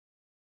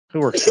 Who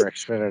works for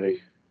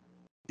Xfinity?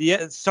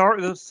 Yeah,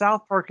 sorry, the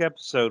South Park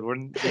episode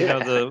when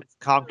the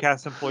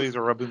Comcast employees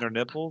are rubbing their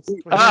nipples.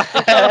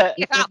 Oh,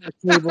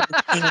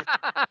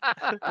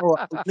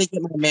 let me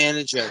get my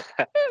manager.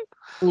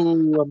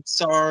 Ooh, I'm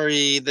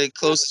sorry. The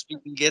closest we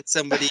can get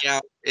somebody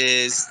out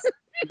is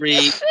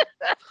 3.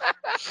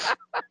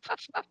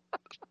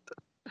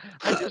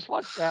 I just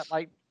watched that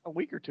like a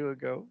week or two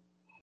ago.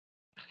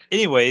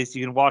 Anyways,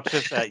 you can watch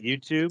us at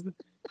YouTube.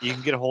 You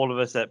can get a hold of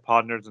us at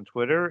Pod Nerds on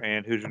Twitter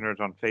and Hoosier Nerds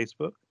on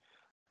Facebook.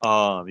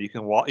 You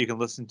can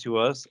listen to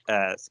us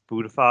at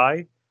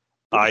Spotify,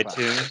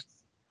 iTunes,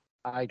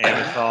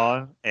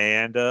 Amazon,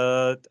 and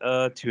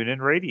TuneIn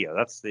Radio.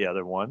 That's the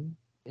other one.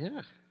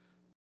 Yeah.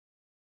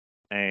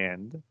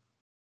 And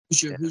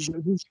Who's your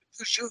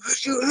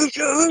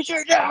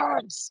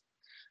nerds?